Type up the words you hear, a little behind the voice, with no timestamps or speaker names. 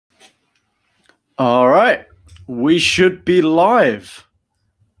All right, we should be live.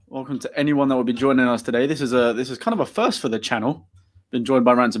 Welcome to anyone that will be joining us today. This is kind of a first for the channel. Been joined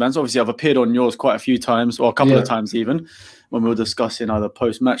by Rants and Bants. Obviously, I've appeared on yours quite a few times, or a couple of times even, when we were discussing other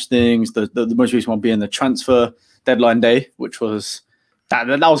post-match things. The most recent one being the transfer deadline day, which was that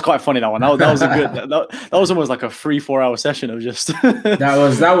was quite funny. That one. That was a good. That was almost like a 3-4 hour session of just.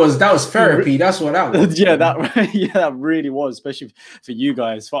 that was therapy. That's what that was. Yeah, that really was, especially for you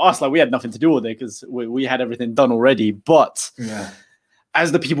guys. For us, like we had nothing to do all day because we had everything done already. But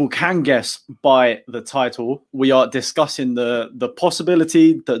as the people can guess by the title, we are discussing the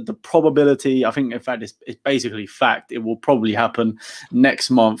possibility, the probability. I think, in fact, it's basically fact. It will probably happen next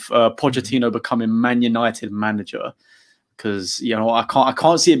month. Pochettino becoming Man United manager, because I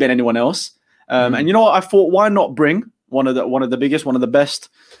can't see it being anyone else. And you know what? I thought, why not bring one of the biggest, one of the best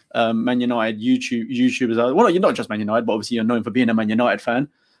Man United YouTubers? Well, you're not just Man United, but obviously you're known for being a Man United fan.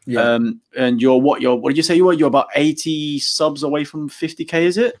 Yeah. And what did you say you were? You're about 80 subs away from 50K,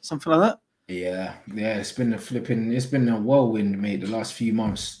 is it? Something like that? Yeah. It's been a whirlwind, mate, the last few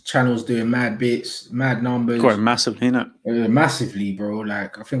months. Channels doing mad bits, mad numbers. Growing massively, innit? Massively, bro.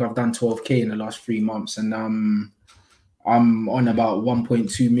 Like, I think I've done 12K in the last 3 months, and I'm on about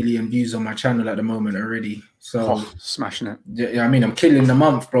 1.2 million views on my channel at the moment already. So smashing it. Yeah, I mean, I'm killing the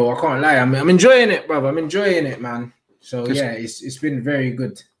month, bro. I can't lie. I'm enjoying it, bro. I'm enjoying it, man. So yeah, it's been very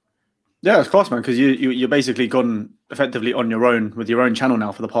good. Yeah, it's class, man, because you're basically gone effectively on your own with your own channel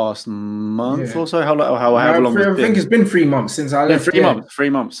now for the past month or so. However long? I think it's been 3 months since I left. 3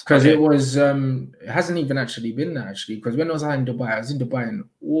 months. Because it was it hasn't even actually been that, actually. Because when I was in Dubai in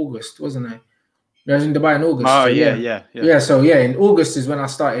August, wasn't I? I was in Dubai in August. Oh, so yeah. So yeah, in August is when I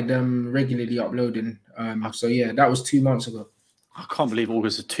started regularly uploading. So yeah, that was 2 months ago. I can't believe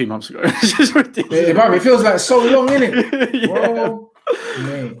August is 2 months ago. It's just ridiculous. It feels like so long, innit? Whoa,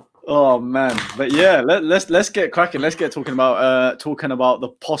 man. Oh man, but yeah, let's get cracking. Let's get talking about the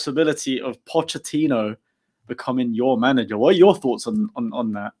possibility of Pochettino becoming your manager. What are your thoughts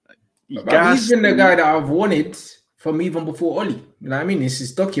on that? He's been the guy that I've wanted from even before Oli. You know what I mean? This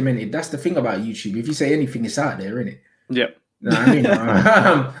is documented. That's the thing about YouTube. If you say anything, it's out there, isn't it? Yeah. You know what I mean?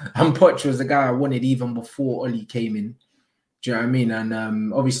 And Poch was the guy I wanted even before Oli came in. Do you know what I mean?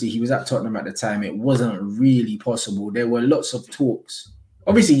 And obviously he was at Tottenham at the time. It wasn't really possible. There were lots of talks.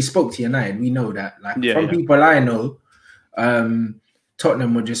 Obviously, he spoke to United. We know that. From people I know,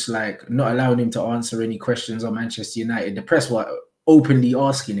 Tottenham were just like not allowing him to answer any questions on Manchester United. The press were openly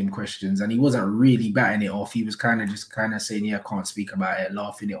asking him questions, and he wasn't really batting it off. He was kind of saying, "Yeah, I can't speak about it,"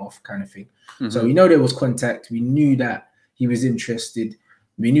 laughing it off, kind of thing. So we know there was contact. We knew that he was interested.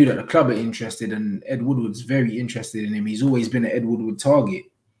 We knew that the club were interested, and Ed Woodward's very interested in him. He's always been an Ed Woodward target,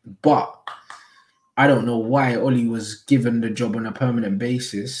 but I don't know why Oli was given the job on a permanent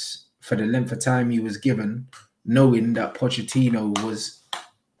basis for the length of time he was given, knowing that Pochettino was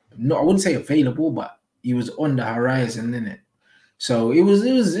not, I wouldn't say available, but he was on the horizon, innit? So it was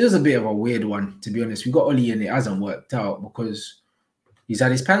a bit of a weird one, to be honest. We got Oli and it hasn't worked out because he's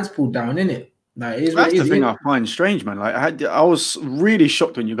had his pants pulled down, innit? That's the thing I find strange, man. Like I was really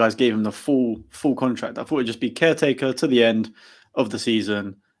shocked when you guys gave him the full contract. I thought it'd just be caretaker to the end of the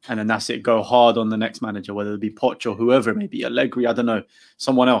season. And then that's it. Go hard on the next manager, whether it be Poch or whoever it may be, Allegri, I don't know,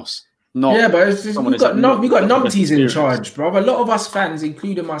 someone else. But we got numpties in charge, bro. A lot of us fans,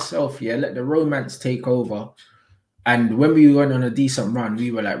 including myself, let the romance take over. And when we went on a decent run,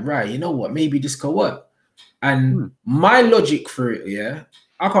 we were like, right, you know what? Maybe this could work. And my logic for it,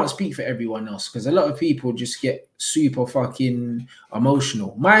 I can't speak for everyone else because a lot of people just get super fucking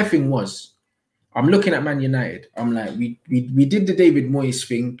emotional. My thing was, I'm looking at Man United. I'm like, we did the David Moyes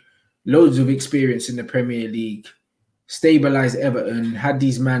thing, loads of experience in the Premier League, stabilized Everton, had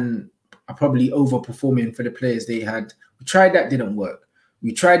these men probably overperforming for the players they had. We tried that, didn't work.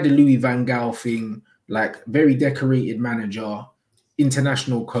 We tried the Louis van Gaal thing, like very decorated manager,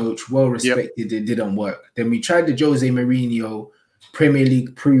 international coach, well-respected, it didn't work. Then we tried the Jose Mourinho, Premier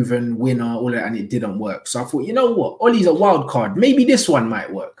League proven winner, all that, and it didn't work. So I thought, you know what? Oli's a wild card. Maybe this one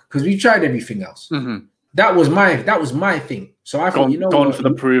might work because we tried everything else. That was my thing. So I thought, gone for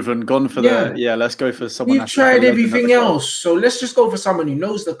the proven, gone for the let's go for someone. We've tried everything else, so let's just go for someone who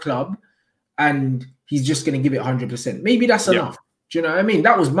knows the club, and he's just going to give it 100%. Maybe that's enough. Do you know what I mean?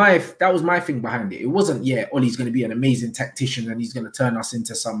 That was my thing behind it. It wasn't, Oli's going to be an amazing tactician and he's going to turn us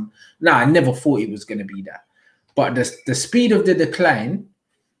into some. Nah, I never thought it was going to be that. But the speed of the decline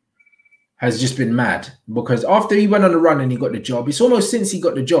has just been mad because after he went on the run and he got the job, it's almost since he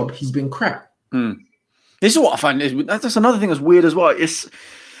got the job, he's been crap. This is what I find. That's another thing that's weird as well.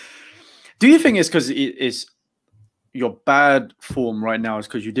 Do you think it's because it's your bad form right now is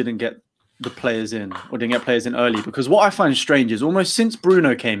because you didn't get the players in or didn't get players in early? Because what I find strange is almost since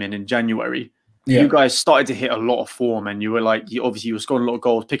Bruno came in January, you guys started to hit a lot of form, and you were like, obviously you were scoring a lot of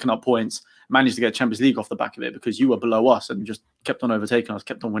goals, picking up points, managed to get Champions League off the back of it because you were below us and just kept on overtaking us,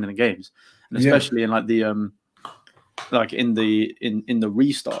 kept on winning the games, and especially in like the in the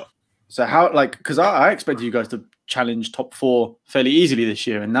restart. So how, like, because I expected you guys to challenge top 4 fairly easily this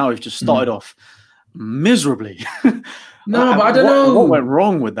year, and now we've just started off miserably. No, but I don't know what went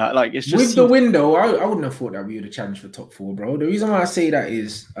wrong with that. Like, it's just with the window. I wouldn't have thought that we would have challenged for top 4, bro. The reason why I say that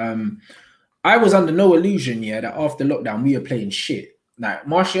is, I was under no illusion, that after lockdown we were playing shit. Like,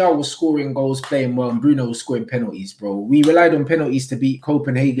 Martial was scoring goals, playing well, and Bruno was scoring penalties, bro. We relied on penalties to beat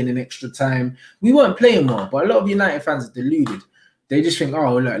Copenhagen in extra time. We weren't playing well, but a lot of United fans are deluded. They just think,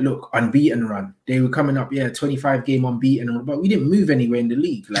 oh, look, unbeaten run. They were coming up, 25 game unbeaten, but we didn't move anywhere in the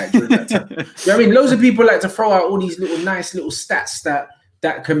league. Like, during that time. You know what I mean? Loads of people like to throw out all these nice little stats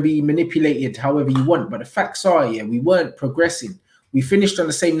that can be manipulated however you want. But the facts are, we weren't progressing. We finished on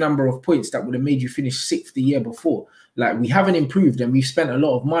the same number of points that would have made you finish 6th the year before. Like, we haven't improved, and we've spent a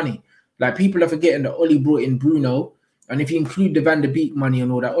lot of money. Like, people are forgetting that Oli brought in Bruno. And if you include the Van der Beek money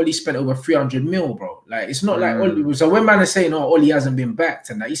and all that, Oli spent over 300 mil, bro. Like, it's not like Oli. So when man is saying, oh, Oli hasn't been backed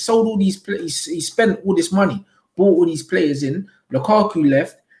and that, he sold all these, he spent all this money, bought all these players in. Lukaku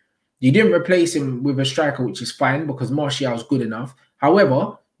left. You didn't replace him with a striker, which is fine because Martial's good enough.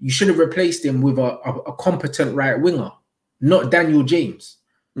 However, you should have replaced him with a competent right winger, not Daniel James.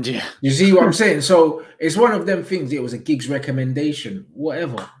 Yeah. You see what I'm saying? So it's one of them things. It was a Giggs recommendation,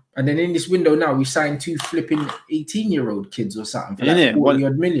 whatever. And then in this window now, we signed 2 flipping 18-year-old kids or something for like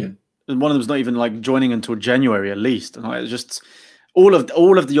 40-odd million. And one of them's not even like joining until January at least. And like, it's just all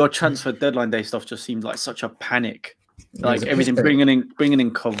of your transfer deadline day stuff just seemed like such a panic. Like everything, bringing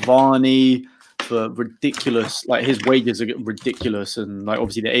in Cavani for ridiculous, like his wages are ridiculous, and like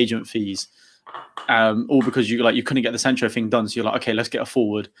obviously the agent fees. All because you couldn't get the Sancho thing done, so you're like, okay, let's get a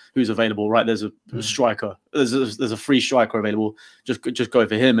forward who's available. Right, there's a striker, there's a free striker available. Just go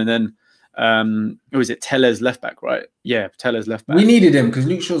for him, and then who is it? Tellez left back, right? Yeah, Tellez left back. We needed him because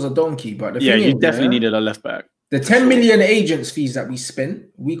Luke Shaw's a donkey, but the thing you definitely needed a left back. The 10 million agents fees that we spent,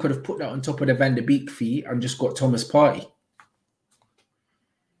 we could have put that on top of the Van der Beek fee and just got Thomas Partey. You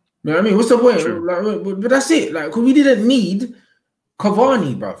know what I mean? What's the point? Like, but that's it. Like, cause we didn't need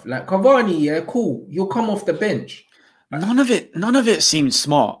Cavani, bruv. Like, Cavani, cool. You'll come off the bench. None of it seemed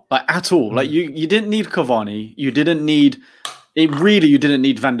smart, like at all. Like you didn't need Cavani. You didn't need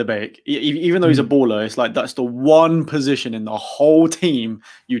Van der Beek. Even though he's a baller, it's like that's the one position in the whole team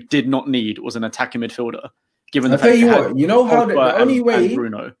you did not need was an attacking midfielder. Given the tell you what, you know how the only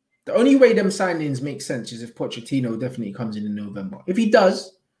way them signings make sense is if Pochettino definitely comes in November. If he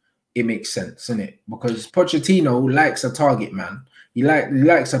does, it makes sense, innit? Because Pochettino likes a target man. He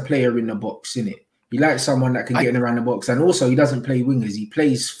likes a player in the box, innit? He likes someone that can get in around the box. And also, he doesn't play wingers. He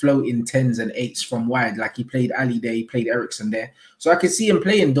plays floating 10s and 8s from wide. Like he played Ali there, he played Ericsson there. So I could see him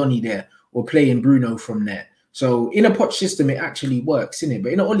playing Donny there or playing Bruno from there. So in a Poch system, it actually works, innit?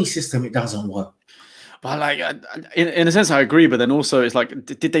 But in an Oli system, it doesn't work. But like, in a sense, I agree. But then also, it's like,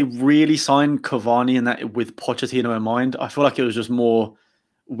 did they really sign Cavani and that with Pochettino in mind? I feel like it was just more,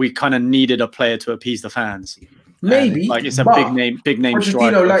 we kind of needed a player to appease the fans. Maybe, and like it's a big name Pochettino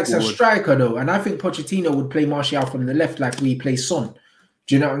striker. likes a striker though, and I think Pochettino would play Martial from the left like we play Son.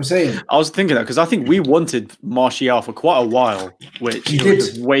 Do you know what I'm saying? I was thinking that because I think we wanted Martial for quite a while, which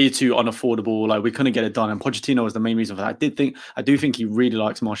was way too unaffordable. Like we couldn't get it done, and Pochettino was the main reason for that. I do think he really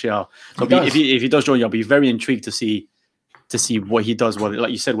likes Martial. So if he does join you, I'll be very intrigued to see what he does. Whether,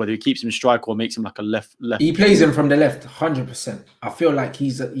 like you said, whether he keeps him striker or makes him like a left. He plays him from the left, 100%. I feel like he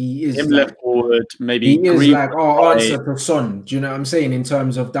is him like, left forward. Maybe he is like our answer to Son. Do you know what I'm saying? In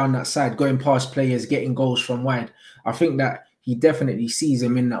terms of down that side, going past players, getting goals from wide. I think that he definitely sees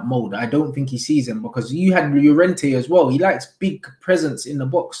him in that mode. I don't think he sees him because you had Llorente as well. He likes big presence in the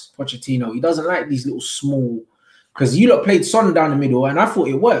box, Pochettino. He doesn't like these little small. Because you lot played Son down the middle, and I thought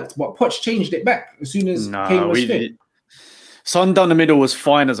it worked, but Poch changed it back as soon as Kane was fit. Son down the middle was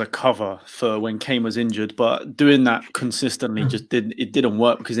fine as a cover for when Kane was injured, but doing that consistently just didn't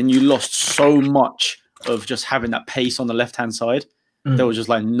work because then you lost so much of just having that pace on the left-hand side. There was just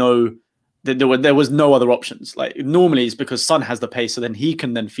like there was no other options. Like normally it's because Son has the pace, so then he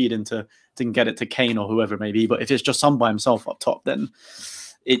can then feed into to get it to Kane or whoever it may be. But if it's just Son by himself up top, then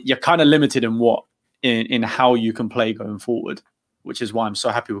you're kind of limited in how you can play going forward. Which is why I'm so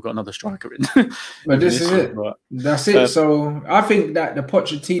happy we've got another striker in. But this is it. That's it. So I think that the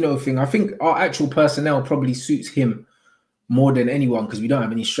Pochettino thing, I think our actual personnel probably suits him more than anyone because we don't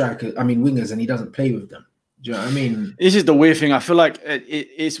have any strikers, wingers, and he doesn't play with them. Do you know what I mean? This is the weird thing. I feel like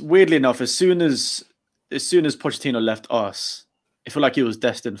it's weirdly enough, as soon as Pochettino left us, I feel like he was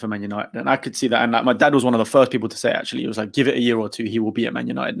destined for Man United. And I could see that. And like, my dad was one of the first people to say, actually, he was like, give it a year or two, he will be at Man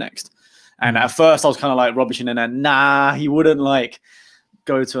United next. And at first I was kind of like rubbishing in and nah, he wouldn't like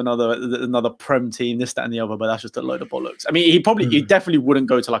go to another Prem team, this, that, and the other, but that's just a load of bollocks. I mean, he definitely wouldn't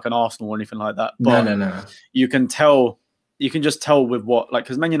go to like an Arsenal or anything like that. But no. You can just tell with what, like,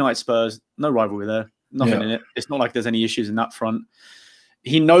 because Man United Spurs, no rivalry there, nothing in it. It's not like there's any issues in that front.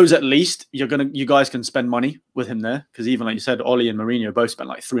 He knows at least you guys can spend money with him there, because even like you said, Oli and Mourinho both spent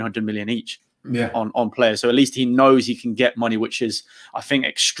like 300 million each on players. So at least he knows he can get money, which is, I think,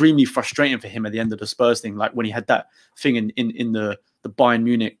 extremely frustrating for him at the end of the Spurs thing. Like when he had that thing in the Bayern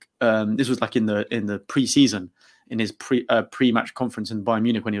Munich, this was like in the pre-season, in his pre-match conference in Bayern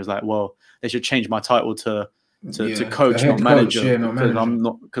Munich, when he was like, well, they should change my title to coach, not manager,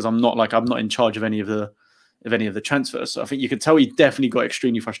 because I'm not in charge of any of the transfers. So I think you could tell he definitely got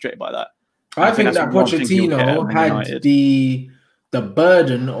extremely frustrated by that. I think that Pochettino had the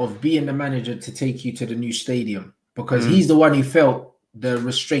burden of being the manager to take you to the new stadium, because he's the one who felt the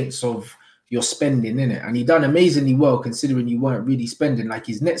restraints of your spending in it, and he done amazingly well considering you weren't really spending. Like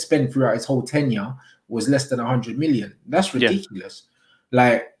his net spend throughout his whole tenure was less than 100 million. That's ridiculous.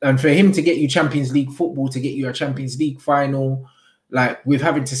 Like, and for him to get you Champions League football, to get you a Champions League final, like with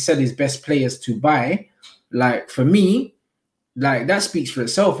having to sell his best players to buy, like for me, like that speaks for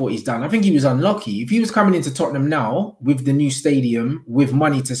itself what he's done. I think he was unlucky. If he was coming into Tottenham now with the new stadium, with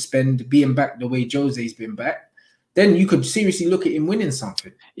money to spend, being back the way Jose's been back, then you could seriously look at him winning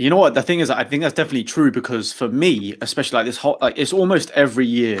something. You know what? The thing is, I think that's definitely true, because for me, especially like this like it's almost every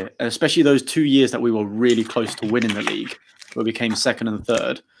year, especially those 2 years that we were really close to winning the league, where we came second and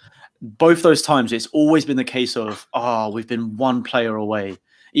third. Both those times, it's always been the case of, we've been one player away.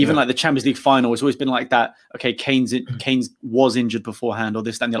 Even like the Champions League final, it's always been like that. Okay, Kane's was injured beforehand, or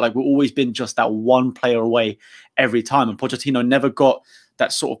this, that, and like we've always been just that one player away every time. And Pochettino never got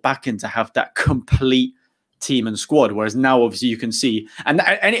that sort of backing to have that complete team and squad. Whereas now, obviously, you can see, and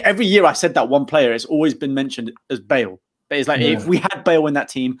every year I said that one player, it's always been mentioned as Bale. But it's like if we had Bale in that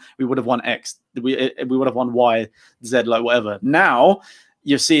team, we would have won X. We would have won Y, Z, like whatever. Now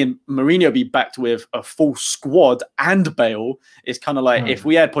you're seeing Mourinho be backed with a full squad and Bale. It's kind of like if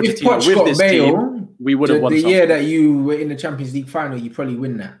we had Pochettino with this team, we would have won. The year that you were in the Champions League final, you probably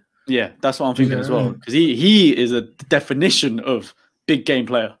win that. Yeah, that's what I'm thinking as well. Because he is a definition of big game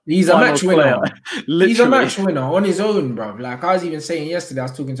player. He's a match winner. He's a match winner on his own, bro. Like I was even saying yesterday, I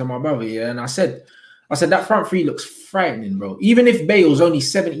was talking to my brother, and I said that front three looks frightening, bro. Even if Bale's only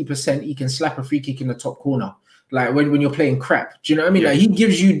 70%, he can slap a free kick in the top corner. Like when you're playing crap. Do you know what I mean? Like he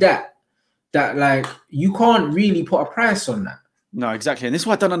gives you that like you can't really put a price on that. No, exactly. And this is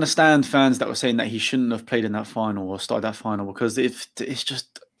why I don't understand fans that were saying that he shouldn't have played in that final or started that final, because it's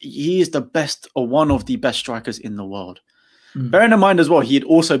just, he is the best, or one of the best strikers in the world. Bearing in mind as well, he had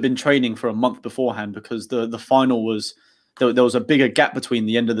also been training for a month beforehand, because the final was, there was a bigger gap between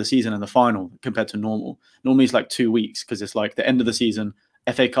the end of the season and the final compared to normal. Normally it's like 2 weeks, because it's like the end of the season,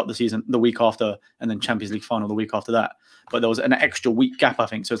 FA Cup the season the week after, and then Champions League final the week after that. But there was an extra week gap, I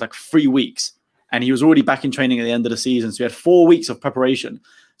think. So it's like 3 weeks. And he was already back in training at the end of the season. So he had 4 weeks of preparation.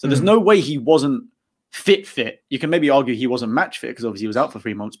 So there's no way he wasn't fit. You can maybe argue he wasn't match fit, because obviously he was out for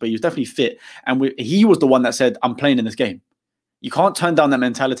 3 months, but he was definitely fit. And he was the one that said, I'm playing in this game. You can't turn down that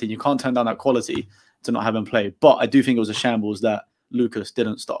mentality. You can't turn down that quality to not have him play. But I do think it was a shambles that Lucas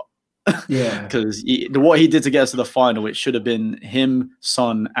didn't start. Yeah, because what he did to get us to the final, it should have been him,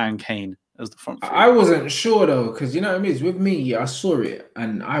 Son, and Kane as the front three. I wasn't sure though, because you know what I mean. With me, I saw it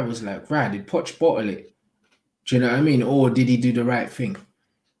and I was like, "Right, did Poch bottle it? Do you know what I mean? Or did he do the right thing?"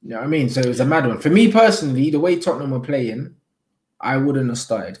 You know what I mean? So it was a mad one for me personally. The way Tottenham were playing, I wouldn't have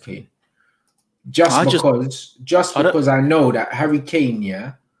started Kane, just because I know that Harry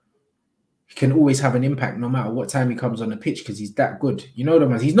Kane, can always have an impact no matter what time he comes on the pitch, because he's that good. You know what I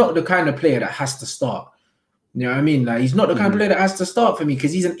mean? He's not the kind of player that has to start. You know what I mean? Like he's not the kind of player that has to start for me,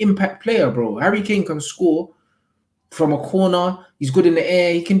 because he's an impact player, bro. Harry Kane can score from a corner. He's good in the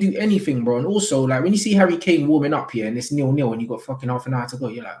air. He can do anything, bro. And also, like when you see Harry Kane warming up here and it's 0-0 and you got fucking half an hour to go,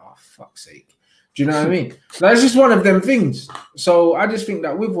 you're like, oh fuck's sake. Do you know what I mean? That's just one of them things. So I just think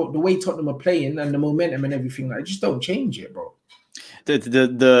that with the way Tottenham are playing and the momentum and everything, like just don't change it, bro.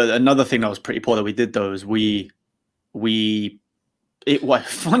 Another thing that was pretty poor that we did though is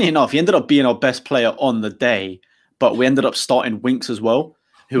funny enough, he ended up being our best player on the day, but we ended up starting Winks as well,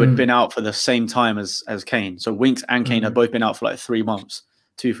 who had been out for the same time as Kane. So Winks and Kane had both been out for like 3 months,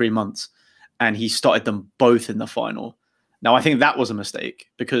 2-3 months, and he started them both in the final. Now I think that was a mistake,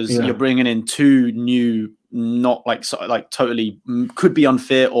 because you're bringing in 2 new not like totally could be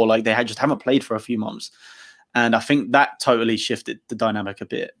unfit, or like they just haven't played for a few months. And I think that totally shifted the dynamic a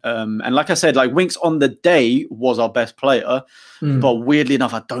bit. And like I said, like Winks on the day was our best player, but weirdly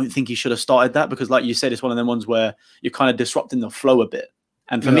enough, I don't think he should have started that, because like you said, it's one of them ones where you're kind of disrupting the flow a bit.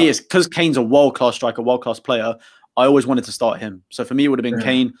 And for me, it's because Kane's a world-class striker, world-class player. I always wanted to start him. So for me, it would have been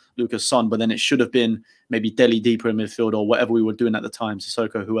Kane, Lucas, Son, but then it should have been maybe Dele deeper in midfield or whatever we were doing at the time,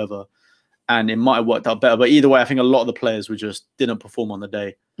 Sissoko, whoever. And it might have worked out better. But either way, I think a lot of the players didn't perform on the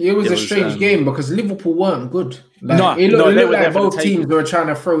day. It was a strange game because Liverpool weren't good. Like, it looked like both teams were trying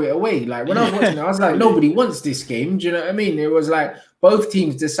to throw it away. Like when I was watching it, I was like, nobody wants this game. Do you know what I mean? It was like both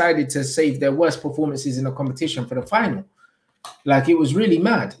teams decided to save their worst performances in the competition for the final. Like it was really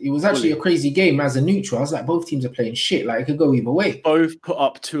mad. It was actually a crazy game as a neutral. I was like, both teams are playing shit. Like it could go either way. Both put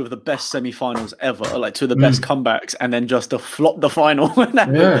up two of the best semi-finals ever, like two of the best comebacks, and then just to flop the final.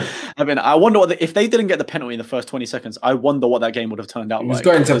 I mean, I wonder if they didn't get the penalty in the first 20 seconds. I wonder what that game would have turned out. It was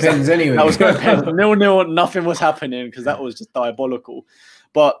going to pens anyway. That was going to pens. 0-0, nothing was happening because that was just diabolical.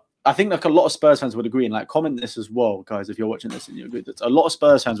 But I think like a lot of Spurs fans would agree, and like comment this as well, guys, if you're watching this and you agree that a lot of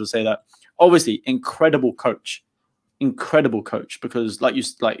Spurs fans would say that obviously incredible coach, because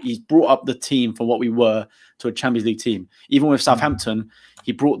he's brought up the team from what we were to a Champions League team. Even with Southampton,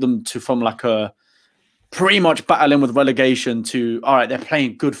 he brought them from like a pretty much battling with relegation to, all right, they're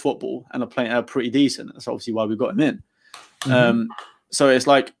playing good football and they're playing pretty decent. That's obviously why we got him in. So it's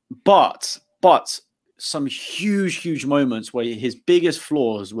like, but some huge moments where his biggest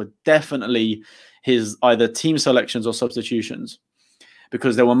flaws were definitely his either team selections or substitutions,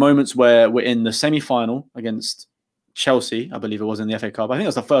 because there were moments where we're in the semi-final against Chelsea, I believe it was, in the FA Cup. I think it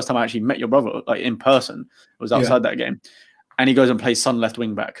was the first time I actually met your brother like in person. It was outside that game, and he goes and plays Son left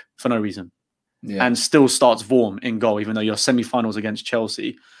wing back for no reason, and still starts Vorm in goal, even though you're semi-finals against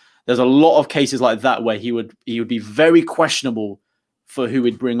Chelsea. There's a lot of cases like that where he would be very questionable for who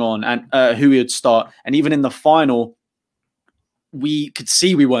he'd bring on and who he would start. And even in the final, we could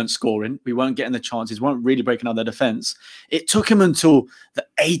see we weren't scoring, we weren't getting the chances, weren't really breaking out their defense. It took him until the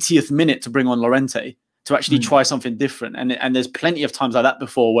 80th minute to bring on Llorente to actually try something different. And there's plenty of times like that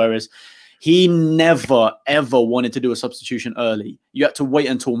before, whereas he never, ever wanted to do a substitution early. You had to wait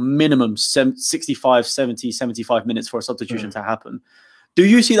until minimum 65, 70, 75 minutes for a substitution to happen. Do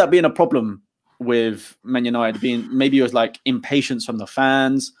you see that being a problem with Man United? Maybe it was like impatience from the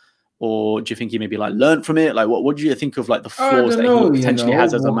fans, or do you think he maybe like learned from it? Like what do you think of like the flaws that he potentially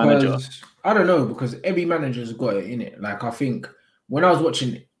has as a manager? I don't know, because every manager's got it in it. Like I think when I was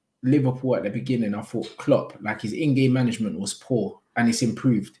watching Liverpool at the beginning, I thought Klopp, like his in-game management was poor, and it's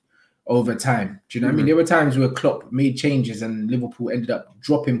improved over time. Do you know what I mean? There were times where Klopp made changes and Liverpool ended up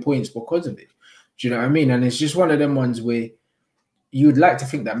dropping points because of it. Do you know what I mean? And it's just one of them ones where you would like to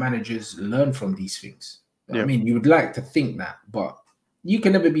think that managers learn from these things. I mean, you would like to think that, but you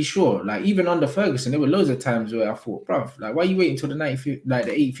can never be sure. Like even under Ferguson, there were loads of times where I thought, bruv, like why are you waiting till the 95th, like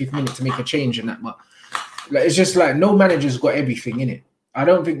the 85th minute to make a change and that? But like, it's just like no manager's got everything in it. I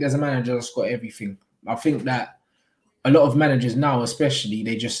don't think there's a manager that's got everything. I think that a lot of managers now, especially,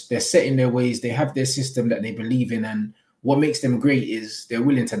 they're set in their ways. They have their system that they believe in, and what makes them great is they're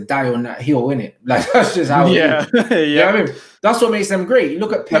willing to die on that hill, innit? Like that's just how. You know what I mean? That's what makes them great. You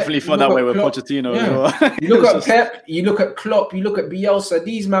look at Pep, definitely fun that way with Pochettino as well. You look at Pep, you look at Klopp, you look at Bielsa.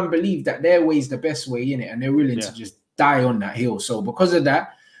 These men believe that their way is the best way, innit? And they're willing to just die on that hill. So because of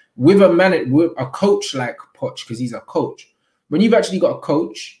that, with a coach like Poch, because he's a coach. When you've actually got a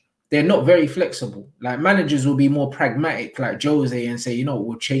coach, they're not very flexible. Like managers will be more pragmatic, like Jose, and say, you know,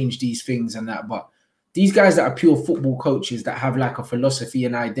 we'll change these things and that. But these guys that are pure football coaches that have like a philosophy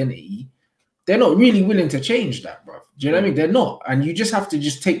and identity, they're not really willing to change that, bro. Do you know what I mean? They're not. And you just have to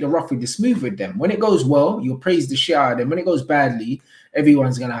just take the rough with the smooth with them. When it goes well, you'll praise the shit out of them. When it goes badly,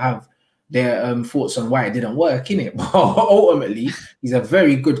 everyone's going to have their thoughts on why it didn't work, innit? But ultimately, he's a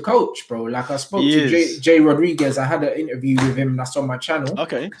very good coach, bro. Like I spoke to Jay Rodriguez. I had an interview with him that's on my channel.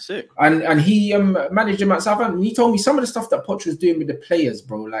 Okay, sick. And he managed him at Southampton. He told me some of the stuff that Poch was doing with the players,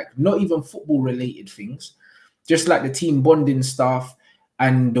 bro, like not even football related things, just like the team bonding stuff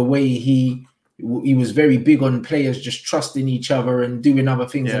and the way he was very big on players just trusting each other and doing other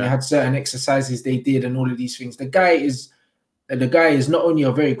things. And they had certain exercises they did and all of these things. The guy is not only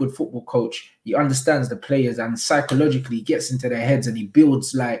a very good football coach, he understands the players and psychologically gets into their heads and he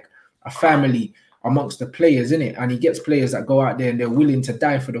builds like a family amongst the players, innit? And he gets players that go out there and they're willing to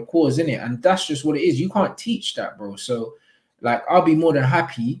die for the cause, innit? And that's just what it is. You can't teach that, bro. So, like, I'll be more than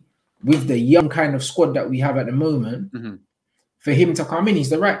happy with the young kind of squad that we have at the moment for him to come in. He's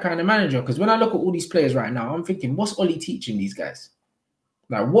the right kind of manager. Because when I look at all these players right now, I'm thinking, what's Ollie teaching these guys?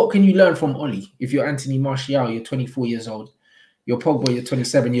 Like, what can you learn from Oli if you're Anthony Martial, you're 24 years old, you're Pogba, you're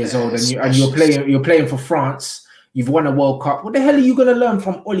 27 years old, and you're playing for France, you've won a World Cup. What the hell are you gonna learn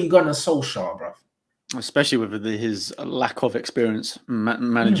from Ole Gunnar Solskjaer, bro? Especially with his lack of experience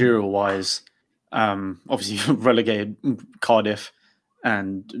managerial wise. Obviously relegated Cardiff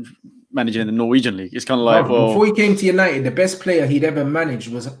and managing in the Norwegian league. It's kind of like, well, before he came to United, the best player he'd ever managed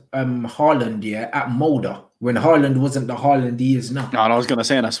was Haaland, at Mulder, when Haaland wasn't the Haaland he is now. No, and I was gonna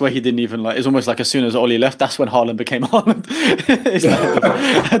say, and I swear he didn't even like. It's almost like as soon as Oli left, that's when Haaland became Haaland.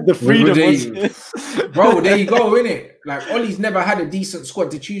 The freedom was... Bro, there you go, innit? Like, Oli's never had a decent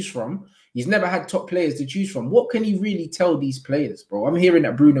squad to choose from. He's never had top players to choose from. What can he really tell these players, bro? I'm hearing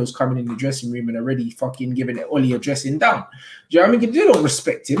that Bruno's coming in the dressing room and already fucking giving Oli a dressing down. Do you know what I mean? They don't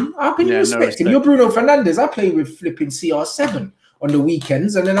respect him. How can you respect him? You're Bruno Fernandes. I play with flipping CR7 on the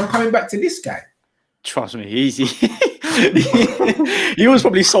weekends, and then I'm coming back to this guy. Trust me, easy. He was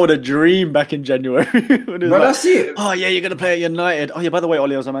probably sold a dream back in January. But that's it. Oh yeah, you're gonna play at United. Oh yeah, by the way,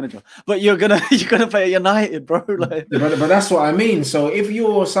 Oli was a manager. But you're gonna play at United, bro. Like, but that's what I mean. So if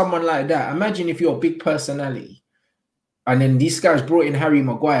you're someone like that, imagine if you're a big personality, and then these guys brought in Harry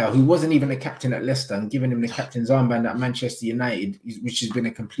Maguire, who wasn't even a captain at Leicester, and giving him the captain's armband at Manchester United, which has been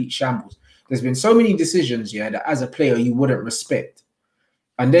a complete shambles. There's been so many decisions, that as a player you wouldn't respect.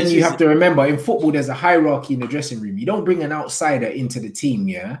 And then you have to remember, in football, there's a hierarchy in the dressing room. You don't bring an outsider into the team,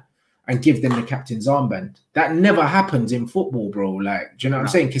 and give them the captain's armband. That never happens in football, bro. Like, do you know what I'm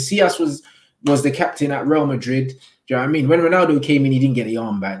saying? Casillas was the captain at Real Madrid. Do you know what I mean? When Ronaldo came in, he didn't get the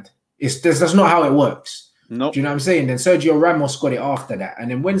armband. That's not how it works. Nope. Do you know what I'm saying? Then Sergio Ramos got it after that.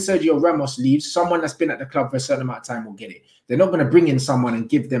 And then when Sergio Ramos leaves, someone that's been at the club for a certain amount of time will get it. They're not going to bring in someone and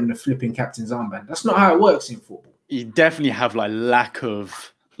give them the flipping captain's armband. That's not how it works in football. You definitely have like lack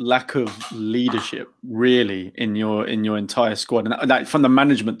of leadership really in your entire squad, and that from the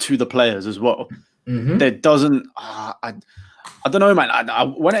management to the players as well. There doesn't I don't know, man.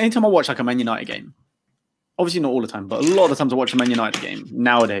 Anytime I watch like a Man United game, obviously not all the time, but a lot of the times I watch a Man United game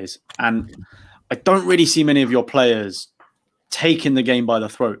nowadays, and I don't really see many of your players taking the game by the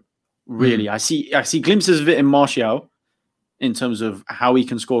throat. Really, I see glimpses of it in Martial in terms of how he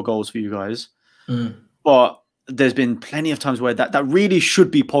can score goals for you guys, but there's been plenty of times where that really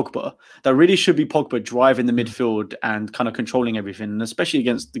should be Pogba. That really should be Pogba driving the midfield and kind of controlling everything. And especially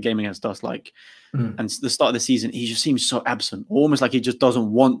against the game against us, and the start of the season, he just seems so absent, almost like he just doesn't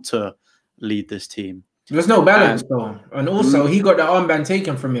want to lead this team. There's no balance, though. And also, he got the armband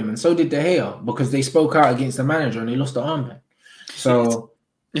taken from him, and so did De Gea, because they spoke out against the manager and he lost the armband. So...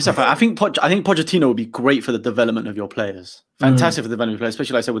 Yes, I think Pochettino would be great for the development of your players. Fantastic for the development of players,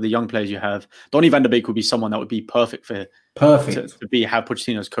 especially like I said with the young players you have. Donny van de Beek would be someone that would be perfect to have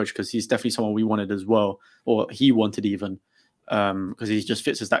Pochettino's coach, because he's definitely someone we wanted as well, or he wanted even, because he just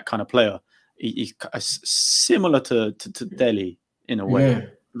fits as that kind of player. He's similar to Dele in a way.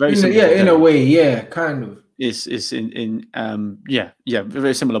 Very similar. In a way, kind of. It's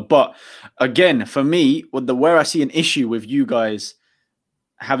very similar. But again, for me, where I see an issue with you guys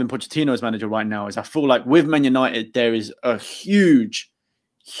having Pochettino as manager right now is I feel like with Man United there is a huge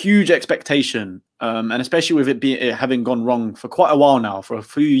expectation, and especially with it having gone wrong for quite a while now, for a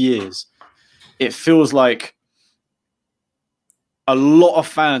few years, it feels like a lot of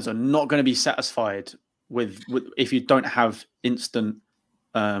fans are not going to be satisfied with if you don't have instant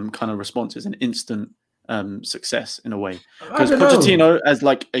kind of responses and instant success in a way. Because Pochettino, as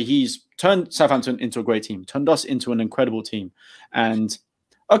he's turned Southampton into a great team, turned us into an incredible team, and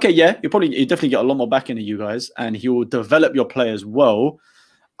okay, yeah, you definitely get a lot more back into you guys, and he will develop your players well.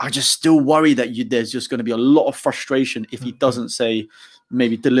 I just still worry that there's just going to be a lot of frustration if he doesn't say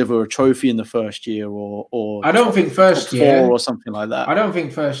maybe deliver a trophy in the first year or I don't think first year or something like that. I don't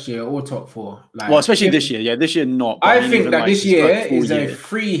think first year or top four. Well, especially this year. Yeah, this year not. I think that this year is a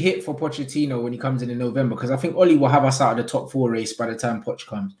free hit for Pochettino when he comes in November, because I think Oli will have us out of the top four race by the time Poch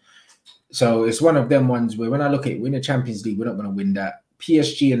comes. So it's one of them ones where when I look at it, we're in the Champions League, we're not going to win that.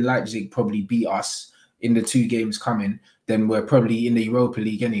 PSG and Leipzig probably beat us in the 2 games coming, then we're probably in the Europa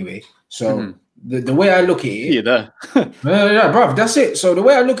League anyway. So the way I look at it, bruv, that's it. So the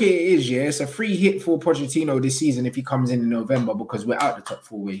way I look at it is, it's a free hit for Pochettino this season if he comes in November, because we're out the top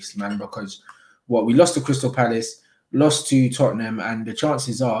 4 race, man. Because we lost to Crystal Palace, lost to Tottenham, and the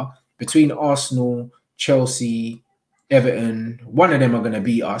chances are between Arsenal, Chelsea, Everton, one of them are going to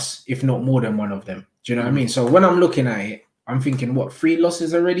beat us, if not more than one of them. Do you know what I mean? So when I'm looking at it, I'm thinking, 3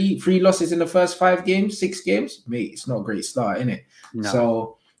 losses already? 3 losses in the first 5 games, 6 games? Mate, it's not a great start, innit? No.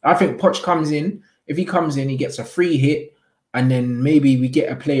 So I think Poch comes in. If he comes in, he gets a free hit, and then maybe we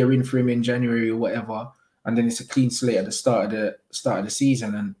get a player in for him in January or whatever, and then it's a clean slate at the start of the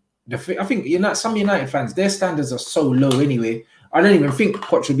season. And I think some United fans, their standards are so low anyway. I don't even think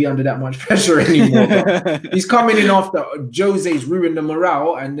Poch will be under that much pressure anymore. He's coming in after Jose's ruined the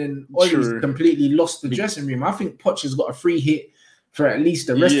morale, and then Ollie's completely lost the dressing room. I think Poch has got a free hit for at least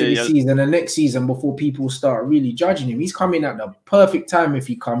the rest of the season and next season before people start really judging him. He's coming at the perfect time if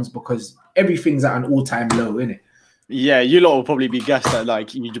he comes, because everything's at an all-time low, isn't it? Yeah, you lot will probably be guessed that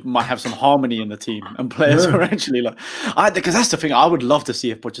like you might have some harmony in the team and players are actually like, because that's the thing. I would love to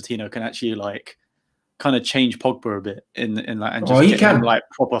see if Pochettino can actually like kind of change Pogba a bit in like, and just get him like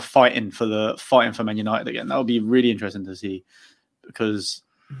proper fighting for Man United again. That would be really interesting to see, because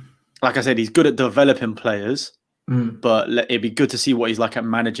like I said, he's good at developing players, but it'd be good to see what he's like at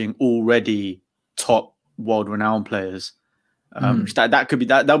managing already top world renowned players. That could be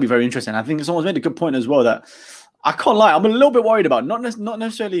that'll be very interesting. I think someone's made a good point as well that I can't lie, I'm a little bit worried about not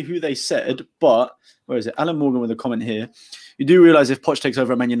necessarily who they said, but where is it? Alan Morgan with a comment here. You do realise if Poch takes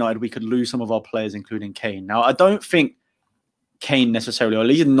over at Man United, we could lose some of our players, including Kane. Now, I don't think Kane necessarily, or at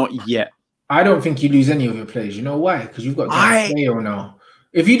least not yet. I don't think you lose any of your players. You know why? Because you've got Gareth Bale now.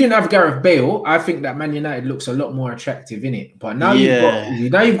 If you didn't have Gareth Bale, I think that Man United looks a lot more attractive in it. But now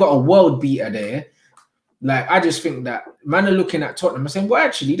you've got a world beater there. Like, I just think that man are looking at Tottenham and saying, well,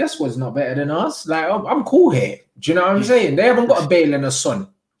 actually, this was not better than us. Like, I'm cool here. Do you know what I'm saying? They haven't got a Bale and a Son.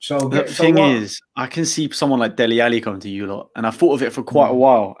 So the thing is, I can see someone like Dele Alli coming to you lot, and I thought of it for quite a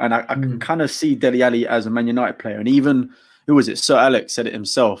while, and I can kind of see Dele Alli as a Man United player, and even who was it? Sir Alex said it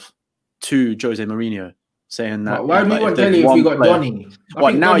himself to Jose Mourinho, saying that. Why do you want Dele if you got Donny?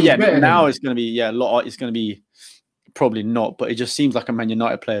 Well, now it's going to be a lot. It's going to be probably not, but it just seems like a Man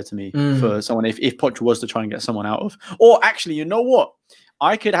United player to me for someone. If Poch was to try and get someone out of, or actually, you know what?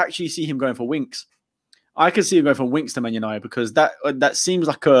 I could actually see him going for Winks. I could see him going from Winks to Man United, because that seems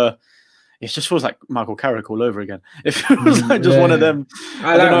like it just feels like Michael Carrick all over again. It feels like just one of them.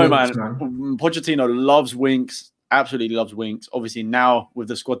 I don't know, Winks, man. Pochettino loves Winks, absolutely loves Winks. Obviously, now with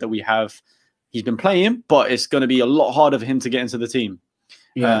the squad that we have, he's been playing, but it's going to be a lot harder for him to get into the team.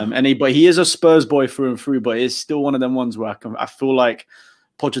 Yeah. But he is a Spurs boy through and through, but it's still one of them ones where I feel like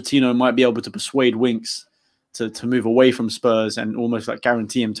Pochettino might be able to persuade Winks to move away from Spurs and almost like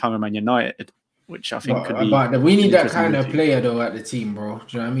guarantee him time at Man United, which I think could be. But we need that kind of player though at the team, bro. Do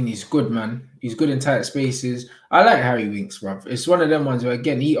you know what I mean? He's good, man. He's good in tight spaces. I like Harry Winks, bro. It's one of them ones where,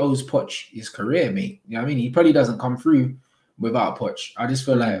 again, he owes Poch his career, mate. You know what I mean? He probably doesn't come through without Poch. I just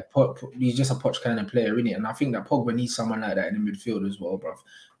feel like he's just a Poch kind of player, innit? And I think that Pogba needs someone like that in the midfield as well, bro.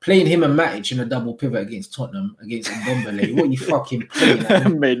 Playing him and Matic in a double pivot against Tottenham, against Ndombele, what you fucking playing?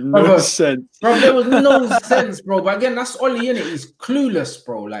 That made no sense. Bro, there was no sense, bro. But again, that's Ollie, innit? He's clueless,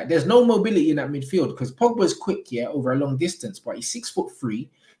 bro. Like, there's no mobility in that midfield, because Pogba's quick, over a long distance, but he's 6'3".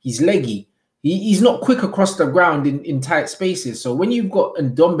 He's leggy. He's not quick across the ground in tight spaces. So when you've got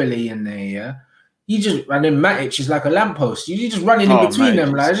Ndombele in there, and then Matic is like a lamppost. You just running in between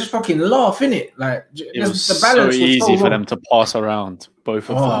them, like, just fucking laugh, innit? Like, it was the balance so easy for them to pass around both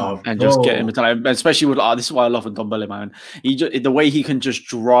of them and just get in between. Especially with this is why I love Ndombele, man. The way he can just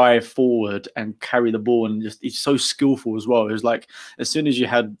drive forward and carry the ball, and he's so skillful as well. It was like as soon as you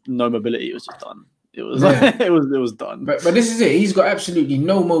had no mobility, it was just done. It was it was done. But this is it. He's got absolutely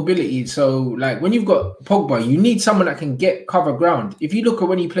no mobility. So like when you've got Pogba, you need someone that can cover ground. If you look at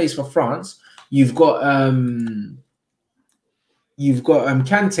when he plays for France, you've got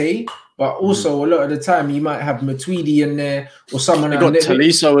Kante, but also a lot of the time you might have Matuidi in there or someone. You got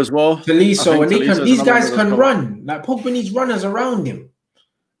Tolisso as well. Tolisso, and these guys can run. Like Pogba needs runners around him.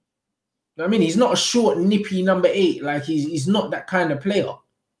 I mean, he's not a short, nippy number 8. Like he's not that kind of player.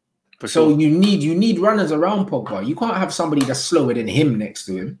 So you need runners around Pogba. You can't have somebody that's slower than him next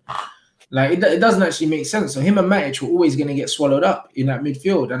to him. Like it doesn't actually make sense. So him and Matic were always going to get swallowed up in that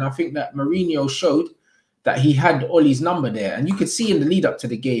midfield. And I think that Mourinho showed that he had Ollie's number there. And you could see in the lead up to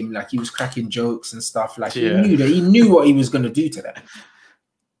the game, like he was cracking jokes and stuff. Like he knew what he was going to do to them.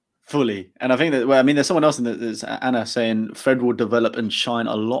 Fully. And I think that, there's someone else in there's Anna saying Fred will develop and shine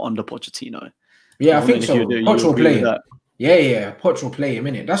a lot under Pochettino. Yeah, I think so. Poch will play him. Yeah. Poch will play him,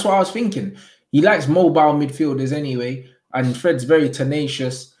 innit? That's what I was thinking. He likes mobile midfielders anyway. And Fred's very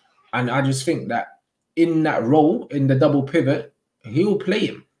tenacious. And I just think that in that role, in the double pivot, he'll play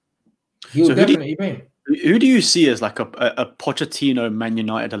him. He'll definitely play him. Who do you see as like a Pochettino Man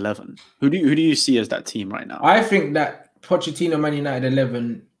United 11? Who do you see as that team right now? I think that Pochettino Man United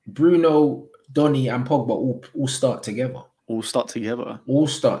 11, Bruno, Donny, and Pogba all start together. All start together.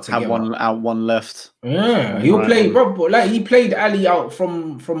 Have one left. Yeah, he'll play, bro. Like he played Ali out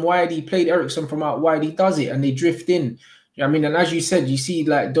from wide. He played Ericsson from out wide. He does it, and they drift in. You I mean, and as you said, you see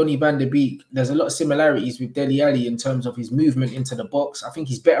like Donny van de Beek, there's a lot of similarities with Dele Alli in terms of his movement into the box. I think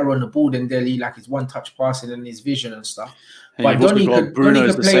he's better on the ball than Dele, like his one-touch passing and his vision and stuff. And but Donny could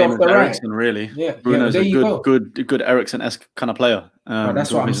play off the right. Really. Yeah, Bruno's a good Eriksen-esque kind of player.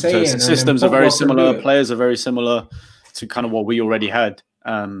 That's what I'm saying. Systems are very similar. Players are very similar to kind of what we already had.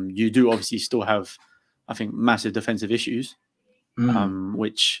 You do obviously still have, I think, massive defensive issues,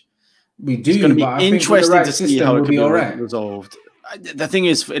 which we do. It's going to be interesting to see how it can be resolved. The thing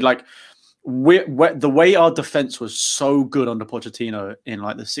is, like, the way our defense was so good under Pochettino in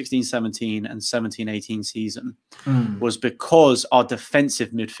like the 16-17 and 17-18 season was because our defensive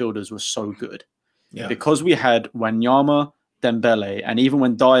midfielders were so good. Yeah. Because we had Wanyama, Dembele, and even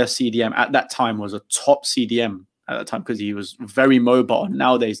when Dyer CDM at that time was a top CDM at that time because he was very mobile.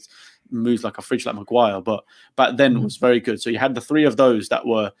 Nowadays moves like a fridge like Maguire, but back then was very good. So you had the three of those that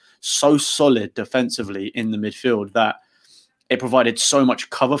were so solid defensively in the midfield that it provided so much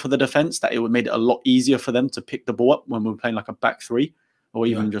cover for the defense that it would made it a lot easier for them to pick the ball up when we were playing like a back three or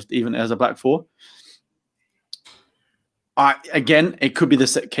even even as a back four. Again, it could be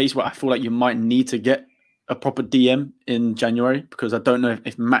the case where I feel like you might need to get a proper DM in January because I don't know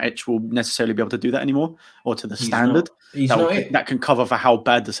if Matic will necessarily be able to do that anymore or to the standard that can cover for how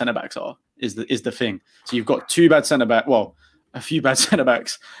bad the centre backs are is the thing. So you've got a few bad centre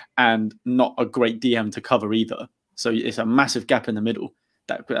backs and not a great DM to cover either. So it's a massive gap in the middle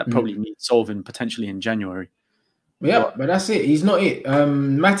that probably needs solving potentially in January. Yeah, but that's it. He's not it.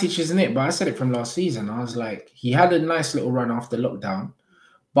 Matic isn't it. But I said it from last season. I was like, he had a nice little run after lockdown.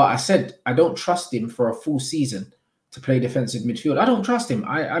 But I said, I don't trust him for a full season to play defensive midfield. I don't trust him.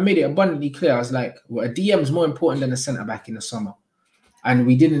 I made it abundantly clear. I was like, well, a DM is more important than a centre-back in the summer. And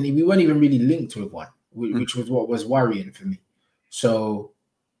we weren't even really linked with one, which was what was worrying for me. So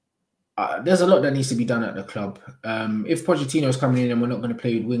there's a lot that needs to be done at the club. If Pochettino is coming in and we're not going to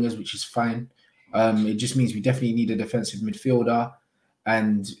play with wingers, which is fine, it just means we definitely need a defensive midfielder.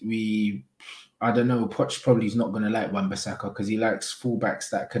 And I don't know, Poch probably is not going to like Wan-Bissaka because he likes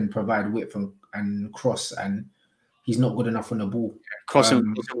fullbacks that can provide width and cross, and he's not good enough on the ball.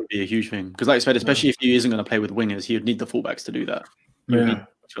 Crossing would be a huge thing because, like I said, especially if he isn't going to play with wingers, he would need the fullbacks to do that. You need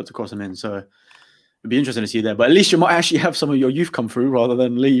to cross them in. So it'd be interesting to see there. But at least you might actually have some of your youth come through rather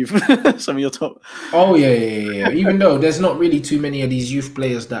than leave some of your top. Oh, yeah. Even though there's not really too many of these youth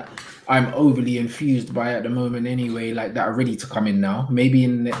players that I'm overly infused by at the moment anyway, like that are ready to come in now. Maybe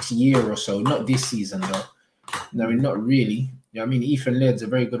in the next year or so. Not this season, though. No, not really. I mean, Ethan Laird's a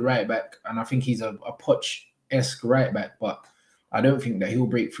very good right back, and I think he's a Poch-esque right back, but I don't think that he'll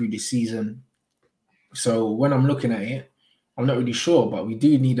break through this season. So when I'm looking at it, I'm not really sure, but we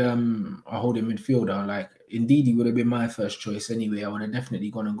do need a holding midfielder. Like, indeed, he would have been my first choice anyway. I would have definitely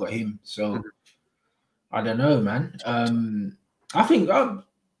gone and got him. So I don't know, man. I think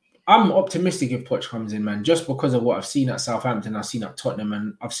I'm optimistic if Poch comes in, man, just because of what I've seen at Southampton, I've seen at Tottenham,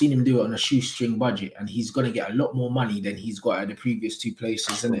 and I've seen him do it on a shoestring budget, and he's going to get a lot more money than he's got at the previous two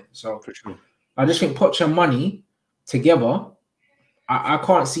places, isn't it? So for sure. I just think Poch and money together, I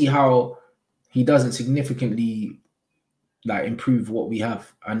can't see how he doesn't significantly like improve what we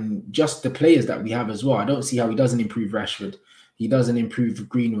have, and just the players that we have as well. I don't see how he doesn't improve Rashford. He doesn't improve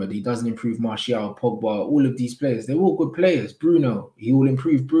Greenwood. He doesn't improve Martial, Pogba. All of these players, they're all good players. Bruno, he will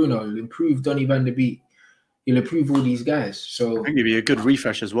improve Bruno. He'll improve Donny van de Beek. He'll improve all these guys. So I think it'd be a good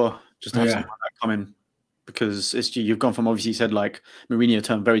refresh as well. Just to have someone like that come in, because you've gone from, obviously you said like Mourinho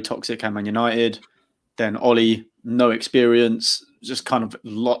turned very toxic at Man United, then Oli, no experience, just kind of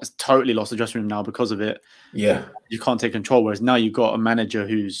totally lost the dressing room now because of it. Yeah, you can't take control. Whereas now you've got a manager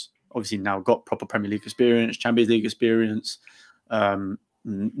who's obviously now got proper Premier League experience, Champions League experience,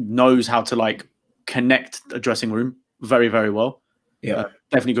 knows how to like connect a dressing room very, very well. Yeah,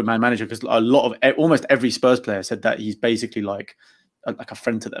 definitely good manager, because almost every Spurs player said that he's basically like a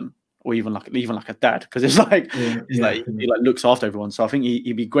friend to them, or even like a dad, because it's like he looks after everyone. So I think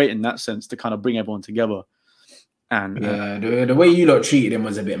he'd be great in that sense to kind of bring everyone together. And the way you lot treated him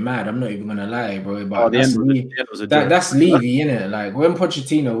was a bit mad. I'm not even gonna lie, bro. But that's Levy, innit? Like when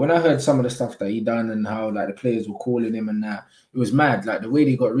Pochettino, when I heard some of the stuff that he done and how like the players were calling him and that, it was mad. Like the way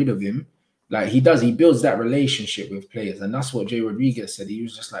they got rid of him, like he builds that relationship with players, and that's what Jay Rodriguez said. He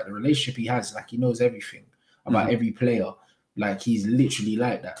was just like, the relationship he has, like he knows everything about every player. Like he's literally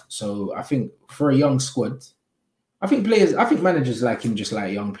like that. So I think for a young squad, I think managers like him just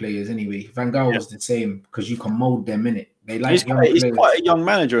like young players anyway. Van Gaal was the same, because you can mold them in it. They like he's quite a young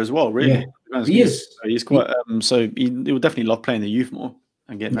manager as well, really. Yeah, he is. He's quite so he will definitely love playing the youth more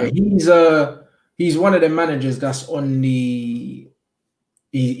and getting that. He's one of the managers that's on the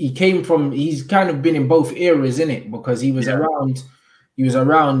he came from. He's kind of been in both eras, in it, because he was around. He was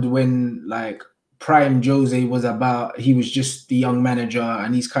around when like prime Jose was about. He was just the young manager,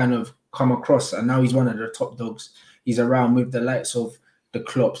 and he's kind of come across, and now he's one of the top dogs. He's around with the likes of the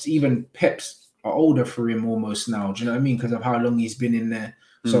Klopps, even Peps are older for him almost now. Do you know what I mean? Because of how long he's been in there.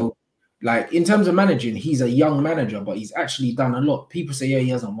 So, like in terms of managing, he's a young manager, but he's actually done a lot. People say, yeah, he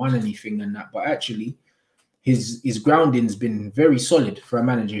hasn't won anything and that, but actually, his grounding's been very solid for a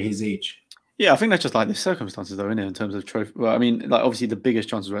manager his age. Yeah, I think that's just like the circumstances, though, isn't it? In terms of trophy. Well, I mean, like obviously the biggest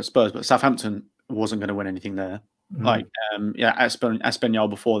chances were at Spurs, but Southampton wasn't going to win anything there. Like, Espanyol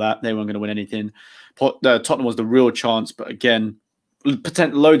before that, they weren't going to win anything. Tottenham was the real chance, but again,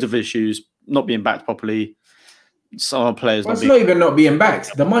 loads of issues, not being backed properly. Some players. Well, it's not even not being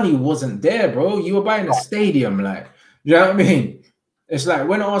backed. The money wasn't there, bro. You were buying a stadium, like, you know what I mean? It's like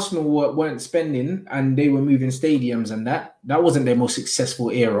when Arsenal weren't spending and they were moving stadiums and that wasn't their most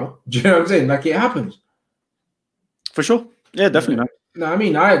successful era. Do you know what I'm saying? Like, it happens. For sure. Yeah, definitely, man. No, I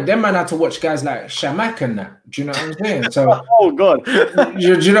mean, them man had to watch guys like Shamak and that. Do you know what I'm saying? So, oh god, do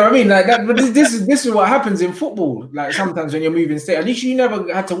you know what I mean? Like that. But this is what happens in football. Like sometimes when you're moving state, at least you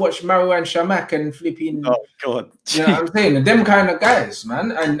never had to watch Marouane Shamak and flipping. Oh god, you know what I'm saying? Them kind of guys,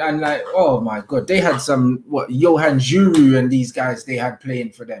 man. And like, oh my god, they had some Johan Juru and these guys they had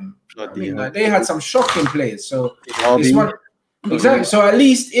playing for them. I mean, like, they had some shocking players. So it's one exactly. So at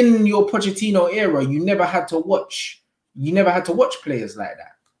least in your Pochettino era, you never had to watch. You never had to watch players like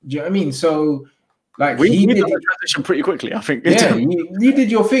that. Do you know what I mean? So, like, he did the transition pretty quickly, I think. Yeah, you did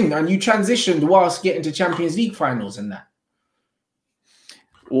your thing, and you transitioned whilst getting to Champions League finals and that.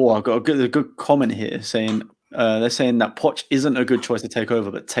 Oh, I've got a good comment here saying they're saying that Poch isn't a good choice to take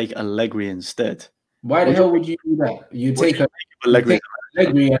over, but take Allegri instead. Why the hell would you do that? You take Allegri,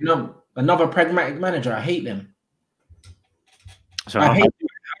 another pragmatic manager. I hate them. So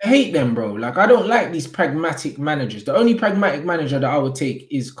I hate them, bro. Like, I don't like these pragmatic managers. The only pragmatic manager that I would take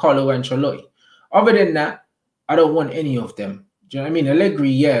is Carlo Ancelotti. Other than that, I don't want any of them. Do you know what I mean? Allegri,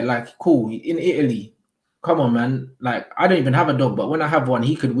 yeah, like, cool. In Italy, come on, man. Like, I don't even have a dog, but when I have one,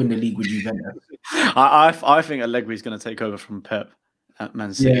 he could win the league with Juventus. I think Allegri's going to take over from Pep at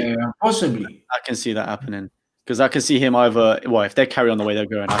Man City. Yeah, possibly. I can see that happening. Because I can see him either, well, if they carry on the way they're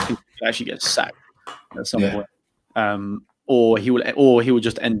going, I think he'll actually get sacked at some point. Or he will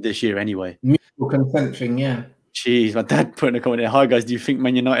just end this year anyway. Mutual consent thing, yeah. Jeez, my dad put in a comment here. Hi guys, do you think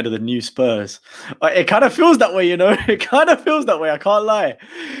Man United are the new Spurs? It kind of feels that way, you know. It kind of feels that way. I can't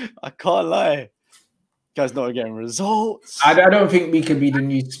lie. Guys not getting results. I don't think we could be the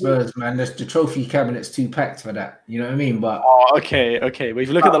new Spurs, man. The trophy cabinet's too packed for that. You know what I mean? But okay. But if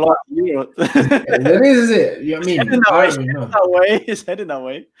you look at the last year, it is it? You know what I mean? It's heading that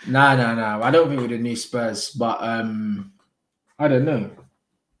way. No. I don't think we're the new Spurs, but I don't know.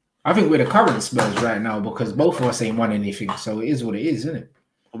 I think we're the current Spurs right now because both of us ain't won anything. So it is what it is, isn't it?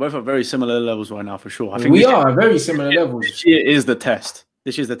 We're both at very similar levels right now, for sure. I think we are very similar levels. This year is the test.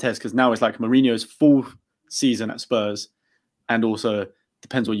 This is the test because now it's like Mourinho's full season at Spurs, and also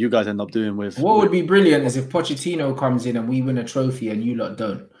depends what you guys end up doing with. What would be brilliant is if Pochettino comes in and we win a trophy and you lot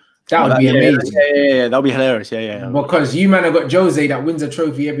don't. That would be amazing. Yeah, that'd be hilarious. Yeah. Because you man have got Jose that wins a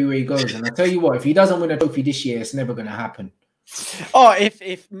trophy everywhere he goes, and I tell you what, if he doesn't win a trophy this year, it's never going to happen. Oh,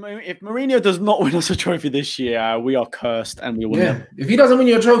 if Mourinho does not win us a trophy this year, we are cursed and we will never. If he doesn't win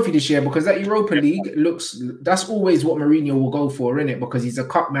you a trophy this year, because that Europa League that's always what Mourinho will go for, innit? Because he's a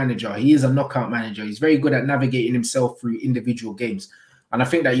cup manager. He is a knockout manager. He's very good at navigating himself through individual games. And I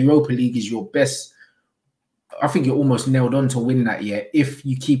think that Europa League is your best. I think you're almost nailed on to win that year if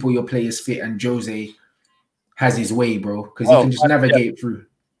you keep all your players fit and Jose has his way, bro. Because he can just navigate through.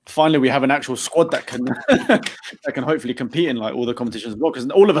 Finally, we have an actual squad that can that can hopefully compete in like all the competitions as well. Because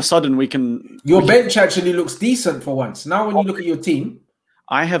all of a sudden we can. Your bench actually looks decent for once. Now, when you look at your team,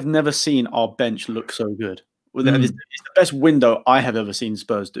 I have never seen our bench look so good. It's the best window I have ever seen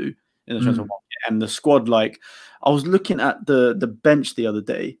Spurs do in the transfer market. And the squad, like, I was looking at the bench the other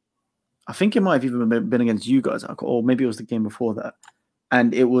day. I think it might have even been against you guys, or maybe it was the game before that.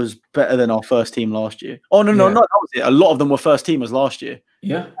 And it was better than our first team last year. Oh, no, that was it. A lot of them were first teamers last year.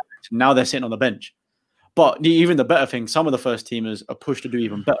 Yeah. Now they're sitting on the bench. But even the better thing, some of the first teamers are pushed to do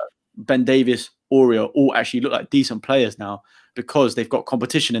even better. Ben Davies, Aurier, all actually look like decent players now because they've got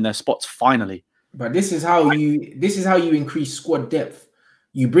competition in their spots finally. But this is how you increase squad depth.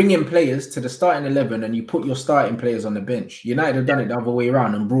 You bring in players to the starting 11 and you put your starting players on the bench. United have done it the other way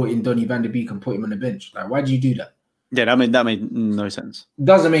around and brought in Donny van de Beek and put him on the bench. Like, why do you do that? Yeah, that made no sense.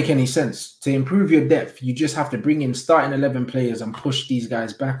 Doesn't make any sense. To improve your depth, you just have to bring in starting 11 players and push these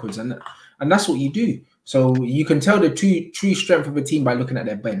guys backwards, and that's what you do. So you can tell the true strength of a team by looking at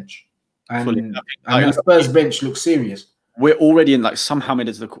their bench. And like, the Spurs bench looks serious. We're already in, like, somehow made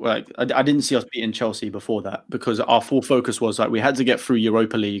it to the, like, I didn't see us beating Chelsea before that, because our full focus was like we had to get through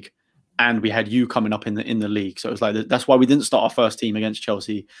Europa League, and we had you coming up in the league. So it was like, that's why we didn't start our first team against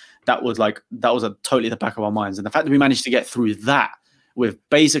Chelsea. That was totally the back of our minds. And the fact that we managed to get through that with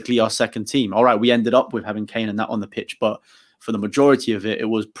basically our second team. All right, we ended up with having Kane and that on the pitch, but for the majority of it, it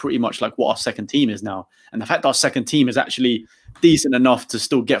was pretty much like what our second team is now. And the fact that our second team is actually decent enough to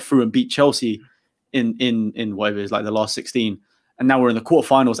still get through and beat Chelsea in whatever it is, like the last 16. And now we're in the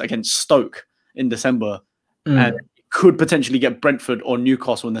quarterfinals against Stoke in December. And could potentially get Brentford or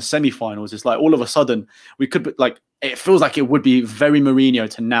Newcastle in the semi-finals. It's like all of a sudden we could, like, it feels like it would be very Mourinho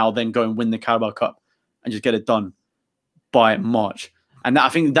to now then go and win the Carabao Cup and just get it done by March. And I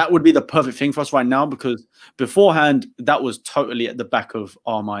think that would be the perfect thing for us right now, because beforehand, that was totally at the back of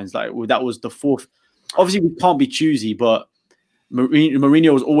our minds. Like, that was the fourth. Obviously, we can't be choosy, but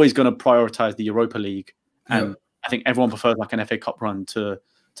Mourinho was always going to prioritize the Europa League. And I think everyone prefers like an FA Cup run to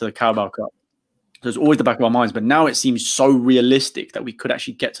the Carabao Cup. So it's always the back of our minds. But now it seems so realistic that we could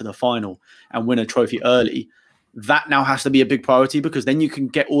actually get to the final and win a trophy early. That now has to be a big priority, because then you can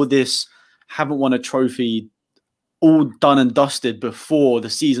get all this haven't won a trophy all done and dusted before the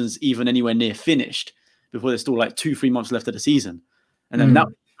season's even anywhere near finished, before there's still like 2-3 months left of the season. And then now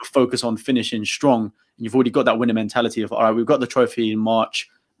focus on finishing strong. And you've already got that winner mentality of, all right, we've got the trophy in March.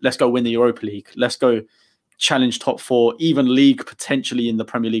 Let's go win the Europa League. Let's go challenge top 4, even league, potentially in the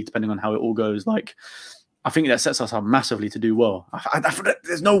Premier League, depending on how it all goes. Like, I think that sets us up massively to do well.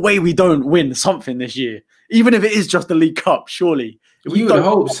 There's no way we don't win something this year, even if it is just the League Cup. Surely you would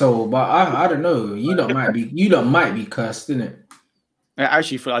hope so, but I don't know. You lot might be cursed, innit?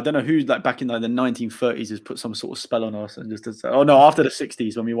 Actually, I don't know who's like back in like the 1930s has put some sort of spell on us and just to say, oh no, after the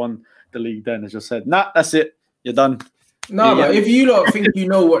 60s when we won the league, then has just said, nah, that's it, you're done. No, but if you lot think you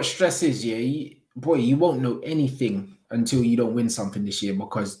know what stress is, boy, you won't know anything until you don't win something this year,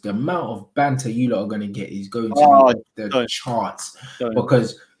 because the amount of banter you lot are going to get is going to be off the charts.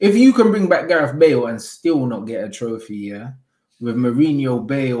 Because if you can bring back Gareth Bale and still not get a trophy, with Mourinho,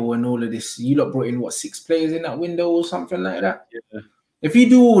 Bale, and all of this, you lot brought in what, 6 players in that window or something like that. Yeah. If you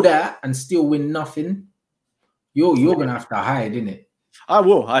do all that and still win nothing, you're gonna have to hide, innit? I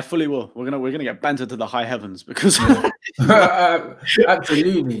will. I fully will. We're gonna get bantered to the high heavens because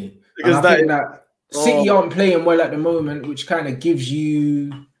absolutely. Because I think that City aren't playing well at the moment, which kind of gives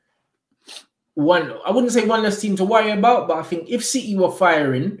you one. I wouldn't say one less team to worry about, but I think if City were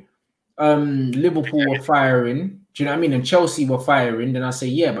firing, Liverpool were firing. Do you know what I mean? And Chelsea were firing, then I say,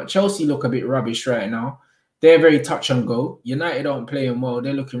 yeah, but Chelsea look a bit rubbish right now. They're very touch and go. United aren't playing well.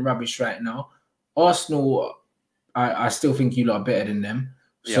 They're looking rubbish right now. Arsenal, I still think you lot are better than them.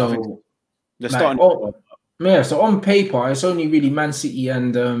 Yeah, so they're starting. So on paper, it's only really Man City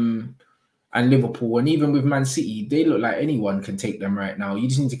and Liverpool. And even with Man City, they look like anyone can take them right now. You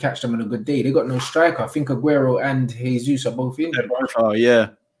just need to catch them on a good day. They got no striker. I think Aguero and Jesus are both injured. Oh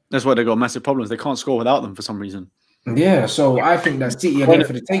yeah, that's why they got massive problems. They can't score without them for some reason. Yeah, so I think that City are there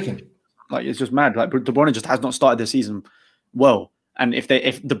for the taking. Like, it's just mad. Like, De Bruyne just has not started the season well, and if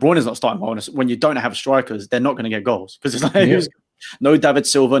De Bruyne is not starting well, when you don't have strikers, they're not going to get goals, because it's like no David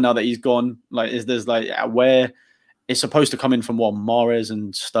Silva now that he's gone. Like, there's like where it's supposed to come in from what, Mahrez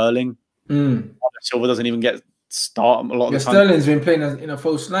and Sterling. Silva doesn't even get start a lot of the time. Sterling's been playing in a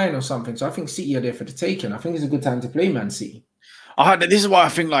false line or something, so I think City are there for the taking. I think it's a good time to play Man City. This is why I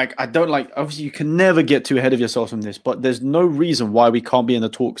think, like, I don't like, obviously you can never get too ahead of yourself from this, but there's no reason why we can't be in the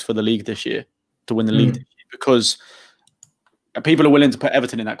talks for the league this year, to win the league this year, because people are willing to put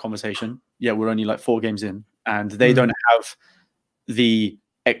Everton in that conversation. Yeah, we're only like 4 games in, and they don't have the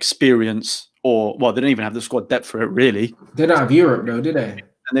experience, or, well, they don't even have the squad depth for it, really. They don't have Europe, though, do they?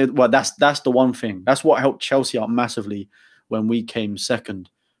 And that's the one thing. That's what helped Chelsea out massively when we came second,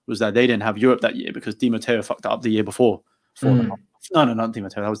 was that they didn't have Europe that year, because Di Matteo fucked up the year before. No, not Di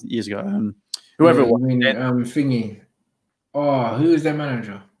Matteo. That was years ago. Whoever it was. Thingy. Oh, who is their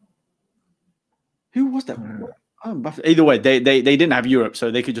manager? Who was that? Either way, they didn't have Europe, so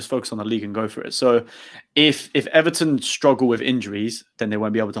they could just focus on the league and go for it. So if Everton struggle with injuries, then they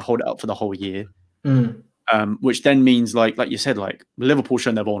won't be able to hold it up for the whole year. Which then means, like you said, like Liverpool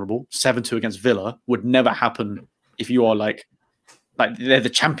showing they're vulnerable. 7-2 against Villa would never happen if you are like they're the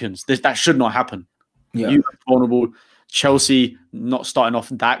champions. That should not happen. Yeah. You are vulnerable. Chelsea not starting off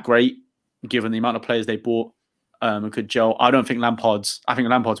that great, given the amount of players they bought and could gel. I think Lampard's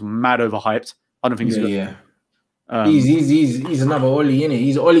mad overhyped. I don't think he's good. Yeah. He's another Ollie, innit?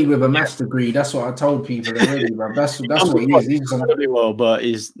 He's Ollie with a maths degree. That's what I told people already, bro. That's what he is. He's really well, but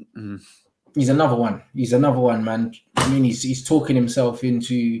He's another one. He's another one, man. I mean, he's talking himself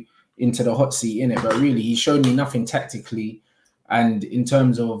into the hot seat, innit? But really, he's shown me nothing tactically, and in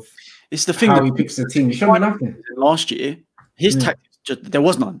terms of it's the thing how he picks the team. He showed me nothing last year. His tactics, there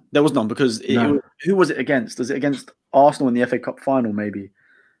was none. There was none because who was it against? Was it against Arsenal in the FA Cup final? Maybe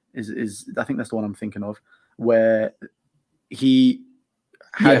is I think that's the one I'm thinking of, where he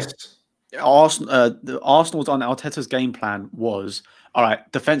had Arsenal's on Arteta's game plan was, all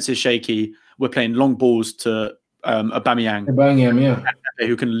right, defense is shaky. We're playing long balls to Aubameyang,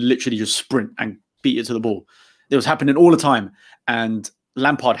 who can literally just sprint and beat it to the ball. It was happening all the time, and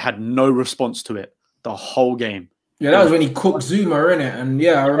Lampard had no response to it the whole game. Yeah, that was when he cooked Zuma, innit? And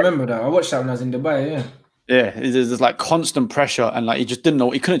yeah, I remember that. I watched that when I was in Dubai. Yeah. Yeah, there's like constant pressure, and like he just didn't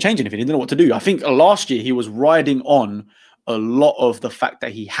know. He couldn't change anything. He didn't know what to do. I think last year he was riding on a lot of the fact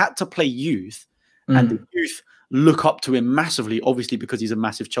that he had to play youth, and the youth look up to him massively, obviously because he's a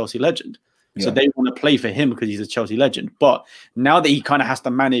massive Chelsea legend. Yeah. So they want to play for him because he's a Chelsea legend. But now that he kind of has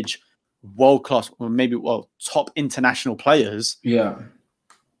to manage world-class, or maybe top international players,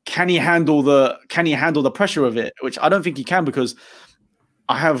 can he handle the pressure of it? Which I don't think he can, because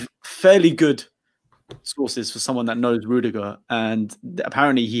I have fairly good sources for someone that knows Rudiger, and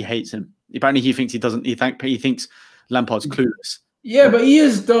apparently he hates him. Apparently he thinks he thinks Lampard's clueless. Yeah, but he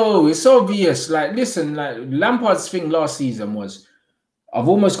is, though. It's obvious. Like, listen, like Lampard's thing last season was, I've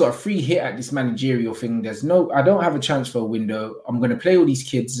almost got a free hit at this managerial thing. I don't have a transfer window. I'm going to play all these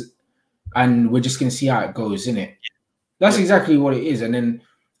kids, and we're just going to see how it goes, innit? That's exactly what it is. And then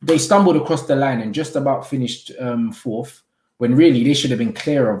they stumbled across the line and just about finished fourth, when really they should have been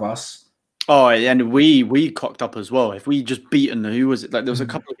clear of us. Oh, and we cocked up as well. If we just beaten, who was it? Like, there was a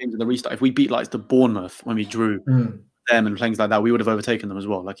couple of games in the restart. If we beat like the Bournemouth when we drew them and things like that, we would have overtaken them as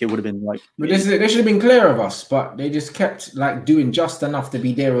well. Like, it would have been like. But they should have been clear of us, but they just kept like doing just enough to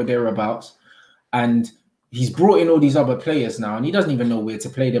be there or thereabouts. And he's brought in all these other players now, and he doesn't even know where to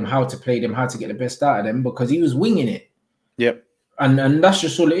play them, how to get the best out of them, because he was winging it. Yep. And that's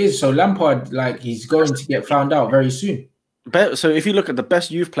just all it is. So Lampard, like, he's going to get found out very soon. So if you look at the best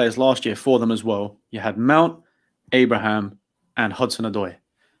youth players last year for them as well, you had Mount, Abraham, and Hudson-Odoi.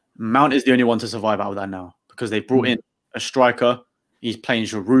 Mount is the only one to survive out of that now, because they brought in a striker. He's playing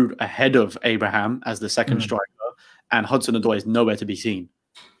Giroud ahead of Abraham as the second striker, and Hudson-Odoi is nowhere to be seen,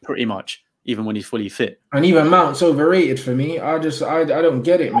 pretty much, even when he's fully fit. And even Mount's overrated for me. I don't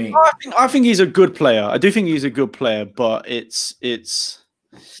get it, mate. I think he's a good player. I do think he's a good player, but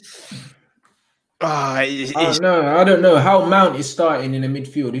I don't know how Mount is starting in the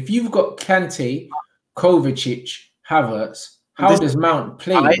midfield. If you've got Kante, Kovacic, Havertz, how does Mount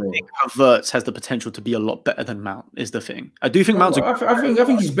play? I think Havertz has the potential to be a lot better than Mount, is the thing. I do think Mount's I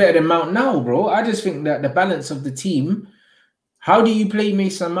think he's better than Mount now, bro. I just think that the balance of the team, how do you play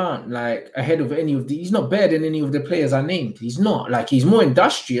Mason Mount like ahead of any of the? He's not better than any of the players I named. He's not. Like, he's more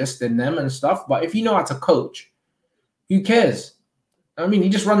industrious than them and stuff. But if you know how to coach, who cares? I mean, he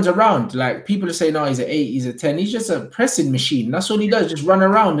just runs around. Like, people are saying, "Oh, he's an 8, he's a 10." He's just a pressing machine. That's all he does. Just run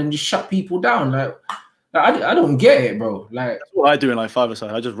around and just shut people down. Like I don't get it, bro. Like, that's what I do in like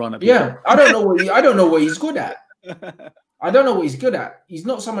five-a-side. I just run at people. Yeah, I don't know what he's good at. I don't know what he's good at. He's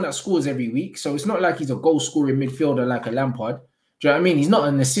not someone that scores every week, so it's not like he's a goal-scoring midfielder like a Lampard. Do you know what I mean? He's not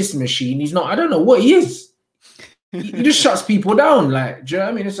an assist machine. He's not. I don't know what he is. He just shuts people down. Like, do you know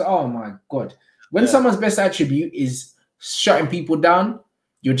what I mean? It's like, oh my god. When someone's best attribute is shutting people down,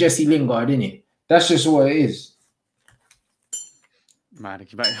 you're Jesse Lingard, innit? That's just what it is. Man,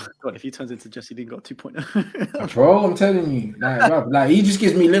 God, if he turns into Jesse Lingard 2.0. Bro, I'm telling you. Like, he just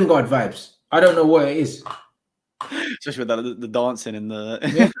gives me Lingard vibes. I don't know what it is. Especially with the dancing and the...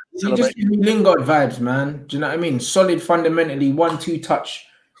 Yeah, he just gives me Lingard vibes, man. Do you know what I mean? Solid, fundamentally, 1-2 touch,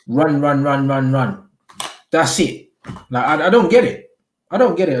 run. That's it. Like, I don't get it. I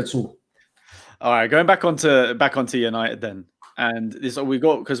don't get it at all. All right, going back onto United then. And this we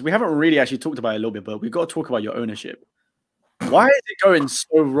got, because we haven't really actually talked about it a little bit, but we've got to talk about your ownership. Why is it going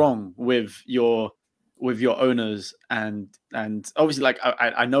so wrong with your owners? And obviously, like,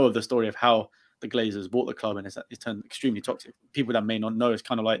 I know of the story of how the Glazers bought the club, and it's turned extremely toxic. People that may not know, it's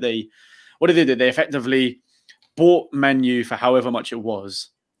kind of like what did they do? They effectively bought Man U for however much it was,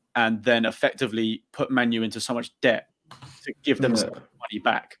 and then effectively put Man U into so much debt to give them some money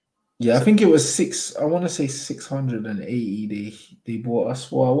back. Yeah, I think it was I want to say 680 they bought us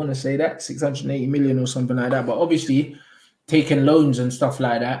for. I want to say that 680 million or something like that. But obviously, taking loans and stuff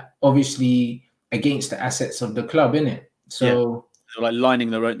like that, obviously against the assets of the club, innit? So they're like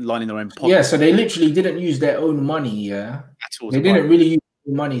lining their own pocket. Yeah, so they literally didn't use their own money. Yeah, they didn't really use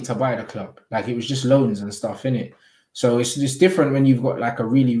money to buy the club. Like, it was just loans and stuff, innit? So it's just different when you've got like a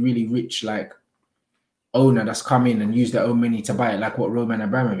really, really rich like owner that's come in and used their own money to buy it, like what Roman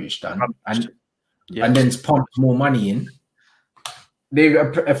Abramovich done, and then pumped more money in. They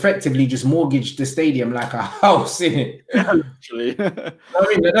effectively just mortgaged the stadium like a house, innit? Literally. I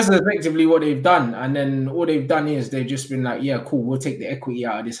mean, that's effectively what they've done. And then all they've done is they've just been like, yeah, cool, we'll take the equity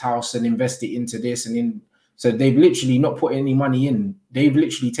out of this house and invest it into this. And in so they've literally not put any money in. They've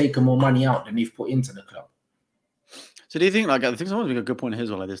literally taken more money out than they've put into the club. So do you think, like, I think someone's making a good point here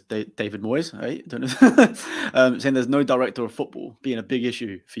as well, like this David Moyes, right? Don't know. Saying there's no director of football being a big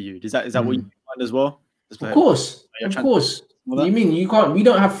issue for you. Is that what you find as well? Of course. You mean you can't? We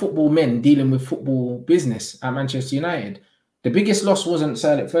don't have football men dealing with football business at Manchester United. The biggest loss wasn't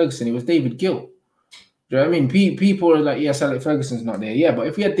Sir Alex Ferguson; it was David Gill. Do you know what I mean? People are like, "Yeah, Sir Alex Ferguson's not there." Yeah, but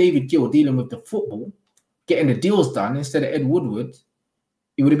if we had David Gill dealing with the football, getting the deals done instead of Ed Woodward,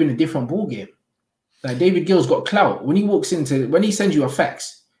 it would have been a different ball game. Like David Gill's got clout. When he sends you a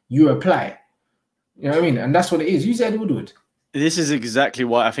fax, you reply. You know what I mean? And that's what it is. Use Ed Woodward. This is exactly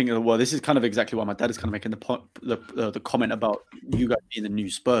why I think. Well, this is kind of exactly why my dad is kind of making the comment about you guys being the new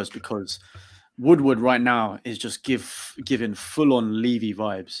Spurs, because Woodward right now is just giving full on Levy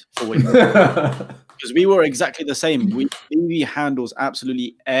vibes for what because we were exactly the same. Levy handles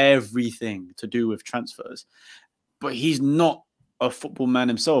absolutely everything to do with transfers, but he's not a football man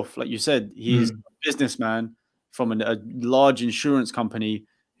himself. Like you said, he's a businessman from a large insurance company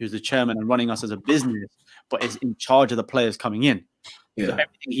who's the chairman and running us as a business, but is in charge of the players coming in. Yeah. So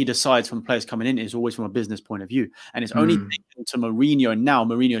everything he decides from players coming in is always from a business point of view. And it's only taken to Mourinho now.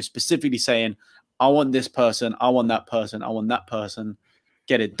 Mourinho specifically saying, I want this person, I want that person, I want that person.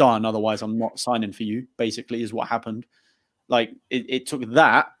 Get it done. Otherwise, I'm not signing for you, basically, is what happened. Like, it took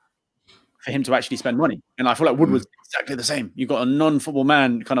that for him to actually spend money. And I feel like Woodward's exactly the same. You've got a non-football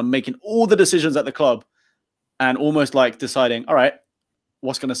man kind of making all the decisions at the club and almost like deciding, all right,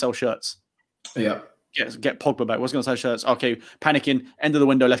 what's going to sell shirts? Yeah. Get Pogba back. What's going to sell shirts? Okay, panicking, end of the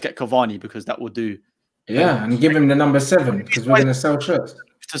window, let's get Cavani because that will do. Yeah, and give him the number 7 because we're going to sell shirts.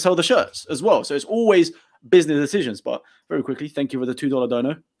 To sell the shirts as well. So it's always business decisions. But very quickly, thank you for the $2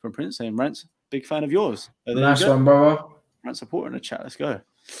 dono from Prince saying, Rants, big fan of yours. Nice one, brother. Rants supporter in the chat. Let's go.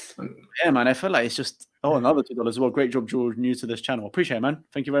 Yeah, man, I feel like it's just, another $2 as well. Great job, George, new to this channel. Appreciate it, man.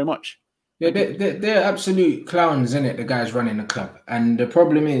 Thank you very much. Yeah, they're absolute clowns, innit, the guys running the club. And the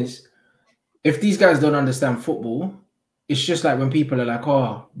problem is, if these guys don't understand football, it's just like when people are like,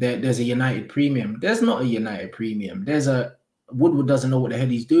 oh, there's a United premium. There's not a United premium. There's a Woodward doesn't know what the hell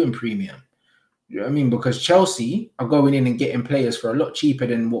he's doing premium. You know what I mean? Because Chelsea are going in and getting players for a lot cheaper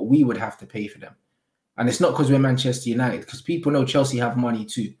than what we would have to pay for them. And it's not because we're Manchester United, because people know Chelsea have money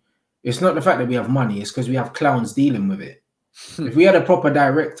too. It's not the fact that we have money. It's because we have clowns dealing with it. If we had a proper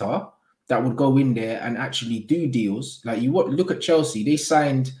director that would go in there and actually do deals, like look at Chelsea. They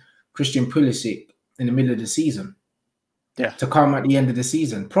signed Christian Pulisic in the middle of the season. Yeah. To come at the end of the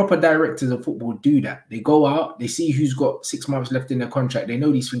season. Proper directors of football do that. They go out, they see who's got 6 months left in their contract. They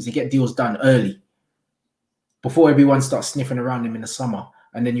know these things. They get deals done early before everyone starts sniffing around them in the summer.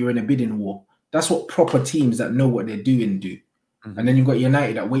 And then you're in a bidding war. That's what proper teams that know what they're doing do. And then you've got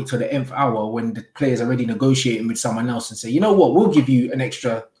United that wait till the nth hour when the players are already negotiating with someone else and say, you know what, we'll give you an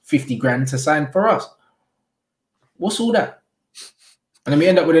extra 50 grand to sign for us. What's all that? And then we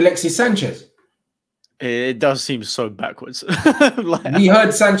end up with Alexis Sanchez. It does seem so backwards. We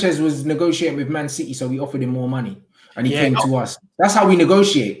heard Sanchez was negotiating with Man City, so we offered him more money. And he came to us. That's how we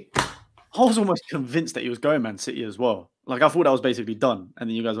negotiate. I was almost convinced that he was going Man City as well. Like, I thought that was basically done. And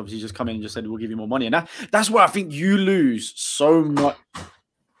then you guys obviously just come in and just said, we'll give you more money. And that's where I think you lose so much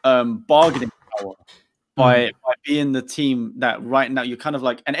bargaining power by being the team that right now you're kind of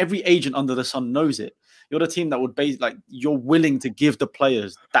like, and every agent under the sun knows it. You're the team that would you're willing to give the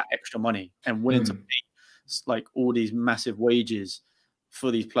players that extra money and willing to pay like all these massive wages for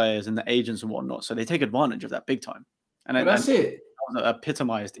these players and the agents and whatnot. So they take advantage of that big time. And that's it. That was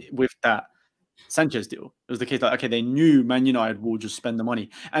epitomized with that Sanchez deal. It was the case like, okay, they knew Man United will just spend the money.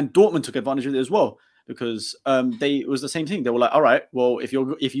 And Dortmund took advantage of it as well because it was the same thing. They were like, all right, well, if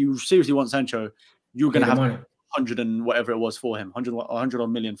you seriously want Sancho, you're going to have 100 and whatever it was for him, 100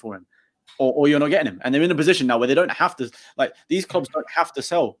 million for him. Or you're not getting him. And they're in a position now where they don't have to, like, these clubs don't have to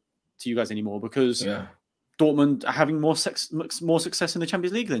sell to you guys anymore because Dortmund are having more success in the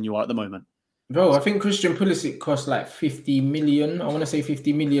Champions League than you are at the moment. Bro, I think Christian Pulisic cost like 50 million. I want to say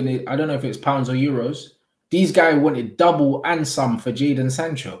 50 million. I don't know if it's pounds or euros. These guys wanted double and some for Jadon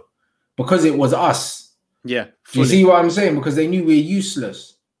Sancho because it was us. Yeah. You see what I'm saying? Because they knew we're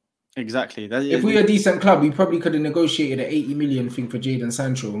useless. Exactly. If we were a decent club, we probably could have negotiated an 80 million thing for Jadon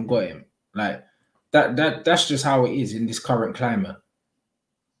Sancho and got him. Like, That's just how it is in this current climate.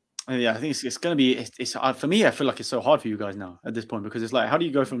 Yeah, I think it's going to be. It's for me. I feel like it's so hard for you guys now at this point because it's like, how do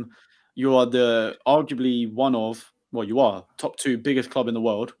you go from you are the arguably one of you are top 2 biggest club in the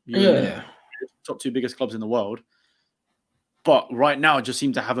world. Top 2 biggest clubs in the world. But right now, it just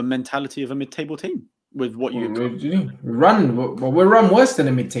seem to have a mentality of a mid-table team with what you run. We're run worse than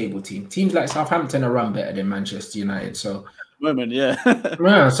a mid-table team. Teams like Southampton are run better than Manchester United. So, moment, yeah,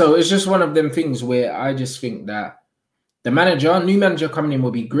 yeah. So it's just one of them things where I just think that the new manager coming in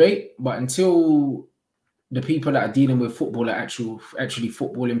will be great, but until the people that are dealing with football are actually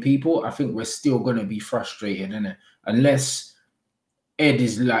footballing people, I think we're still going to be frustrated, innit? Unless Ed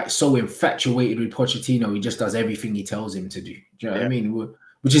is like so infatuated with Pochettino, he just does everything he tells him to do. Do you know what I mean?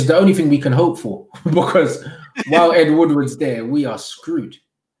 Which is the only thing we can hope for, because while Ed Woodward's there, we are screwed.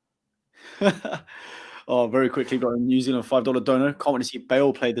 Oh, very quickly, got a New Zealand $5 donor. Can't wait to see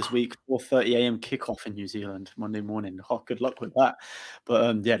Bale play this week. 4:30 a.m. kickoff in New Zealand Monday morning. Oh, good luck with that.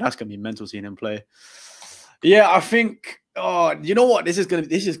 But yeah, that's gonna be mental seeing him play. Yeah, I think. Oh, you know what? This is gonna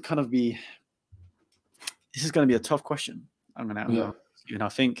be a tough question. I'm gonna. I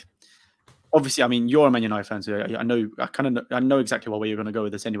think. Obviously, I mean, you're a Man United fan, so I know exactly where you're going to go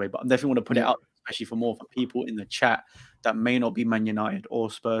with this anyway. But I definitely want to put it out, especially for people in the chat that may not be Man United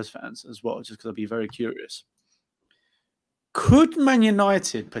or Spurs fans as well, just because I'd be very curious. Could Man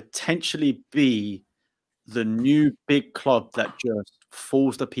United potentially be the new big club that just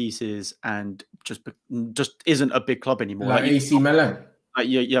falls to pieces and just isn't a big club anymore? Like AC Milan. Like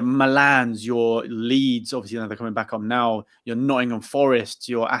your Milans, your Leeds, obviously they're coming back up now. Your Nottingham Forest,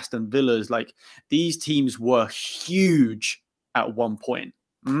 your Aston Villas, like these teams were huge at one point,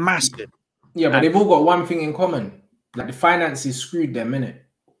 massive. Yeah, but they've all got one thing in common: like the finances screwed them, innit?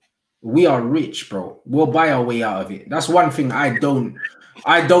 We are rich, bro. We'll buy our way out of it. That's one thing I don't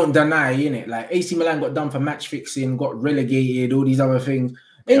deny, innit? Like AC Milan got done for match fixing, got relegated, all these other things.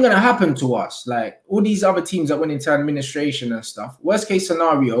 Ain't gonna happen to us. Like all these other teams that went into administration and stuff. Worst case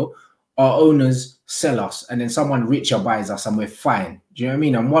scenario, our owners sell us, and then someone richer buys us, and we're fine. Do you know what I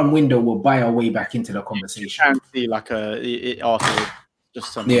mean? And one window will buy our way back into the conversation. You can see like Arsenal,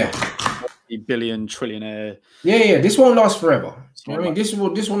 just some billion trillionaire. Yeah. This won't last forever. You know what I mean?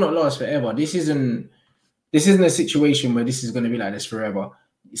 This will not last forever. This isn't a situation where this is going to be like this forever.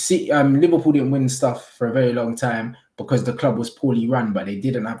 See, Liverpool didn't win stuff for a very long time because the club was poorly run, but they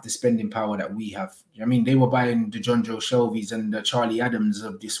didn't have the spending power that we have. I mean, they were buying the John Joe Shelby's and the Charlie Adams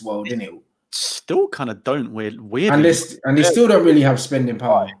of this world, innit? Still kind of don't weirdly. And they still don't really have spending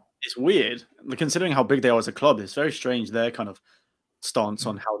power. It's weird, considering how big they are as a club. It's very strange their kind of stance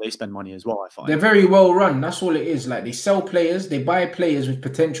on how they spend money as well. I find they're very well run. That's all it is. Like they sell players, they buy players with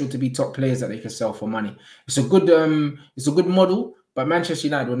potential to be top players that they can sell for money. It's a good model. But Manchester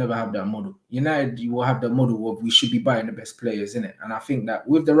United will never have that model. United, you will have the model of we should be buying the best players, in it. And I think that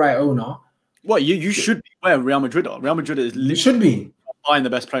with the right owner, you should be where Real Madrid are. Real Madrid should be buying the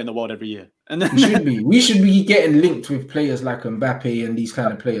best player in the world every year, and then should be. We should be getting linked with players like Mbappe and these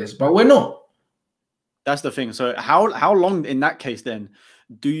kind of players, but we're not. That's the thing. So how long in that case then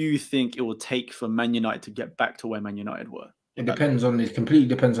do you think it will take for Man United to get back to where Man United were? It completely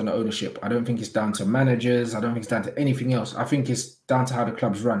depends on the ownership. I don't think it's down to managers. I don't think it's down to anything else. I think it's down to how the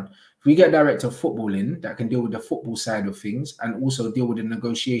clubs run. If we get a director of football in that can deal with the football side of things and also deal with the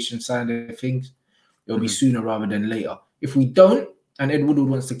negotiation side of things, it'll be sooner rather than later. If we don't, and Ed Woodward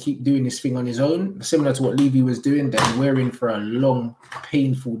wants to keep doing this thing on his own, similar to what Levy was doing, then we're in for a long,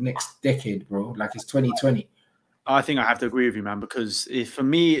 painful next decade, bro. Like it's 2020. I think I have to agree with you, man, because for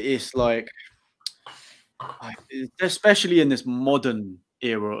me, it's like, especially in this modern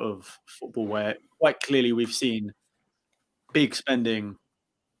era of football where quite clearly we've seen big spending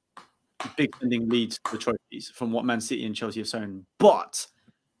leads to the trophies from what Man City and Chelsea have shown. But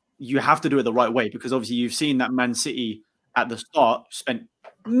you have to do it the right way, because obviously you've seen that Man City at the start spent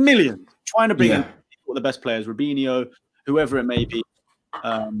millions trying to bring in the best players, Robinho, whoever it may be.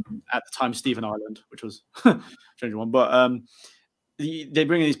 At the time, Stephen Ireland, which was a strange one. But they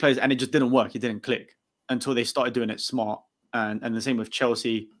bring in these players and it just didn't work. It didn't click until they started doing it smart. And the same with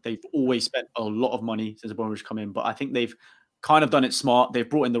Chelsea. They've always spent a lot of money since Abramovich come in, but I think they've kind of done it smart. They've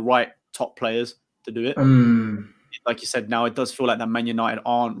brought in the right top players to do it. Like you said, now it does feel like that Man United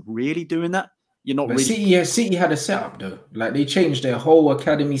aren't really doing that. You're not really. City had a setup though. Like they changed their whole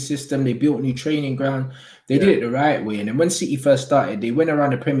academy system. They built new training ground. They did it the right way. And then when City first started, they went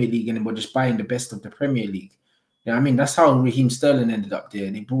around the Premier League and they were just buying the best of the Premier League. You know what I mean? That's how Raheem Sterling ended up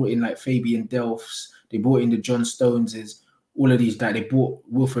there. They brought in like Fabian Delphs. They brought in the John Stoneses. all of these, like they bought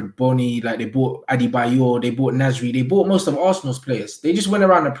Wilfred Bonny, like they bought Adebayor, they bought Nasri, they bought most of Arsenal's players. They just went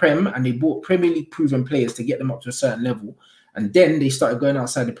around the Prem and they bought Premier League proven players to get them up to a certain level. And then they started going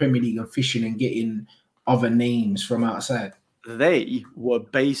outside the Premier League and fishing and getting other names from outside. They were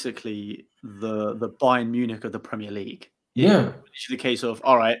basically the Bayern Munich of the Premier League. Yeah. It's the case of,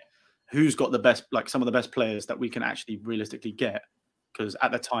 all right, who's got the best, like some of the best players that we can actually realistically get? Because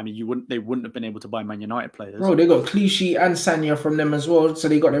at the time, they wouldn't have been able to buy Man United players. Bro, they got Clichy and Sanya from them as well. So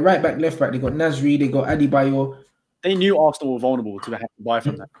they got the right back, left back. They got Nasri, they got Adebayor. They knew Arsenal were vulnerable to have to buy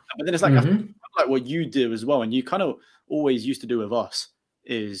from them. But then it's like, like what you do as well, and you kind of always used to do with us,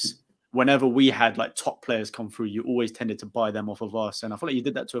 is whenever we had like top players come through, you always tended to buy them off of us. And I feel like you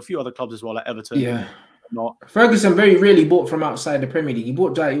did that to a few other clubs as well, like Everton. Yeah. Not Ferguson very rarely bought from outside the Premier League. He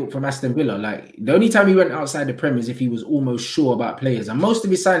bought Dwight York from Aston Villa. Like the only time he went outside the Prem is if he was almost sure about players. And most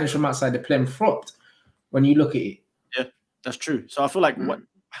of his signings from outside the Prem flopped when you look at it. Yeah, that's true. So I feel like what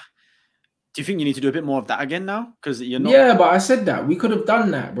do you think you need to do a bit more of that again now? Because you're not. Yeah, but I said that we could have done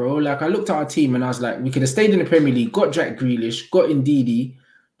that, bro. Like I looked at our team and I was like, we could have stayed in the Premier League, got Jack Grealish, got Ndidi.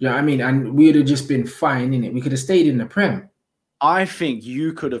 You know what I mean? And we would have just been fine in it. We could have stayed in the Prem. I think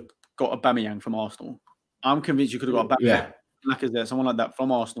you could have got Aubameyang from Arsenal. I'm convinced you could have got Aubameyang, Lacazette, someone like that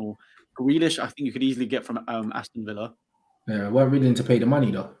from Arsenal. Grealish, I think you could easily get from Aston Villa. Yeah, weren't willing to pay the money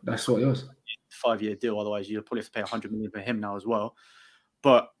though. That's what it was. 5-year deal. Otherwise, you'd probably have to pay 100 million for him now as well.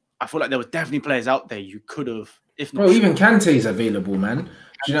 But I feel like there were definitely players out there you could have, if not. Bro, even Kante's available, man.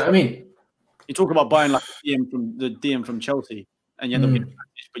 Do you know what I mean? You talk about buying like the DM from Chelsea, and you end up getting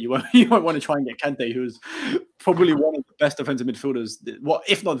but you won't want to try and get Kante, who's probably one of the best defensive midfielders,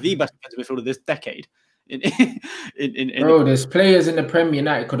 if not the best defensive midfielder this decade. Bro, there's players in the Premier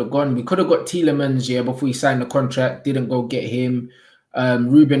United could have gone. We could have got Tielemans, before he signed the contract. Didn't go get him.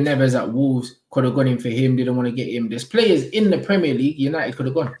 Ruben Neves at Wolves could have gone in for him. Didn't want to get him. There's players in the Premier League. United could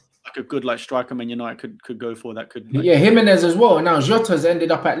have gone. Like a good striker Man United could go for that. Jimenez as well. And now Jota's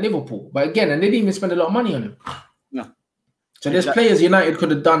ended up at Liverpool. But again, and they didn't even spend a lot of money on him. No. So there's players United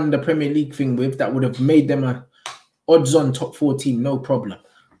could have done the Premier League thing with that would have made them a odds-on top 4 team, no problem.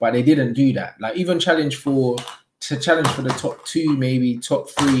 But they didn't do that. Like even challenge for the top 2, maybe top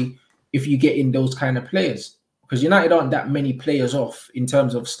 3, if you get in those kind of players. Because United aren't that many players off in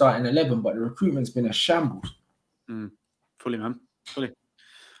terms of starting 11, but the recruitment's been a shambles. Fully, man. Fully.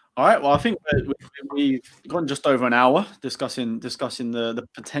 All right. Well, I think we've gone just over an hour discussing the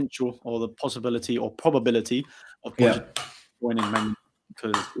potential or the possibility or probability of joining Man,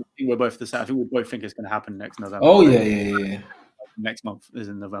 because I think we're both the same. I think we both think it's going to happen next November. Oh yeah. Next month is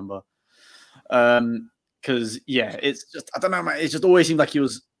in November. Because it's just, I don't know, man. It just always seemed like he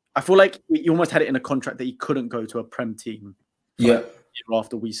was. I feel like he almost had it in a contract that he couldn't go to a Prem team.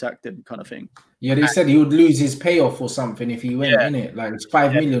 After we sacked him, kind of thing. Yeah, they said he would lose his payoff or something if he went in it. Like it's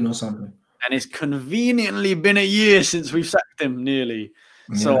 5 million or something. And it's conveniently been a year since we've sacked him, nearly.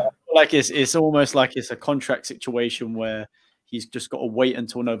 So I feel like it's almost like it's a contract situation where he's just got to wait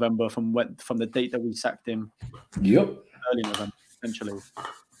until November from the date that we sacked him. Yep. Early November, essentially.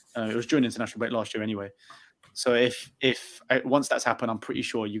 It was during international break last year, anyway. So if once that's happened, I'm pretty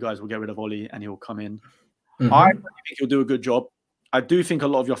sure you guys will get rid of Ollie and he'll come in. I think he'll do a good job. I do think a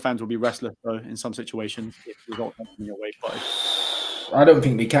lot of your fans will be restless, though, in some situations if you don't come your way. But I don't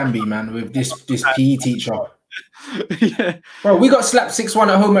think they can be, man, with this PE teacher. Bro, we got slapped 6-1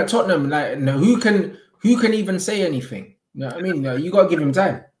 at home at Tottenham. Like, who can even say anything? You know what I mean? You got to give him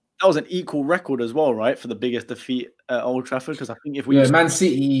time. That was an equal record as well, right, for the biggest defeat at Old Trafford? Because I think if we Man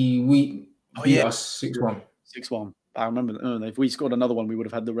City, we beat us 6-1. 6-1. I remember if we scored another one, we would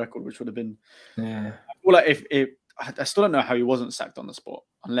have had the record, which would have been. Yeah. I feel like I still don't know how he wasn't sacked on the spot,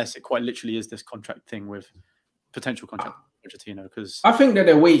 unless it quite literally is this contract thing with potential contract with Pochettino. Because I think that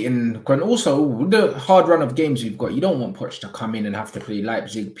they're waiting. And also, with the hard run of games we've got, you don't want Poch to come in and have to play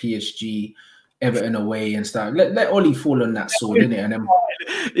Leipzig, PSG, Everton away and stuff. Let Ollie fall on that sword, innit? And then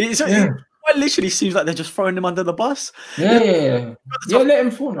it literally seems like they're just throwing him under the bus. Yeah. Let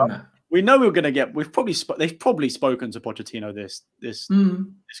him fall on that. We know we're going to get. They've probably spoken to Pochettino this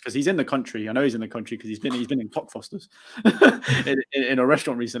because he's in the country. I know he's in the country because he's been in Cockfosters in a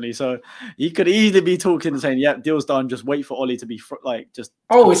restaurant recently. So he could easily be talking and saying, "Yeah, deal's done. Just wait for Ollie to be just."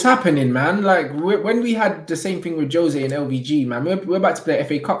 Oh, it's happening, man! Like when we had the same thing with Jose and LVG, man. We're about to play a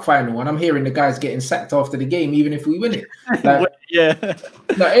FA Cup final, and I'm hearing the guys getting sacked after the game, even if we win it. Like,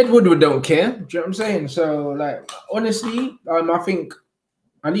 like Ed Woodward don't care. Do you know what I'm saying? So, like, honestly, I think.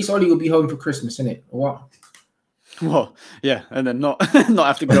 At least Ollie will be home for Christmas, innit? Or what? Well, yeah, and then not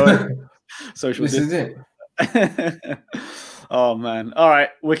have to go social. This is it. Oh man! All right,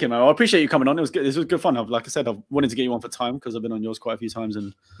 wicked man. Well, I appreciate you coming on. It was good. This was good fun. Like I said, I wanted to get you on for time because I've been on yours quite a few times,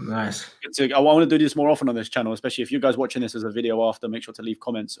 and nice. I want to do this more often on this channel, especially if you guys watching this as a video after. Make sure to leave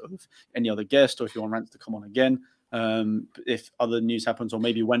comments of any other guest, or if you want Rants to come on again. If other news happens, or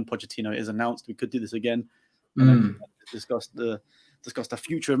maybe when Pochettino is announced, we could do this again and discuss the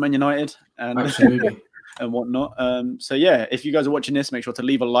future of Man United and absolutely and whatnot. So yeah, if you guys are watching this, make sure to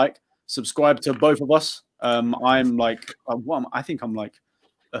leave a like, subscribe to both of us. I'm like, I think I'm like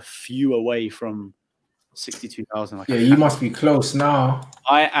a few away from 62,000. Like, yeah, you must be close now.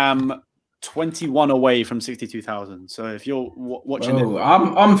 I am 21 away from 62,000. So if you're watching it,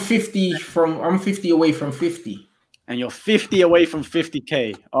 I'm 50 away from 50. And you're 50 away from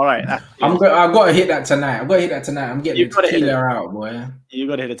 50K. All right. I got to hit that tonight. I'm getting the tequila out, boy. You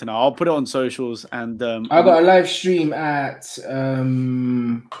got to hit it tonight. I'll put it on socials. And I got a live stream at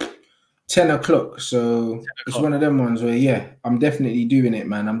 10 o'clock. So it's one of them ones where, yeah, I'm definitely doing it,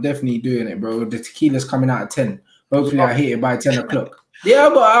 man. I'm definitely doing it, bro. The tequila's coming out at 10. Hopefully I hit it by 10 o'clock. Yeah,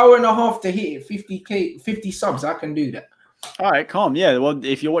 I've got an hour and a half to hit it. 50K, 50 subs. I can do that. All right, calm. Yeah, well,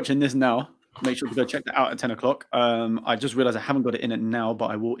 if you're watching this now, make sure to go check that out at 10 o'clock. I just realized I haven't got it in it now,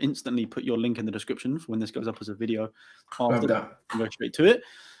 but I will instantly put your link in the description for when this goes up as a video. After that, go straight to it.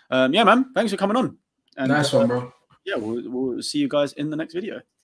 Yeah, man. Thanks for coming on. And, nice one, bro. Yeah, we'll see you guys in the next video.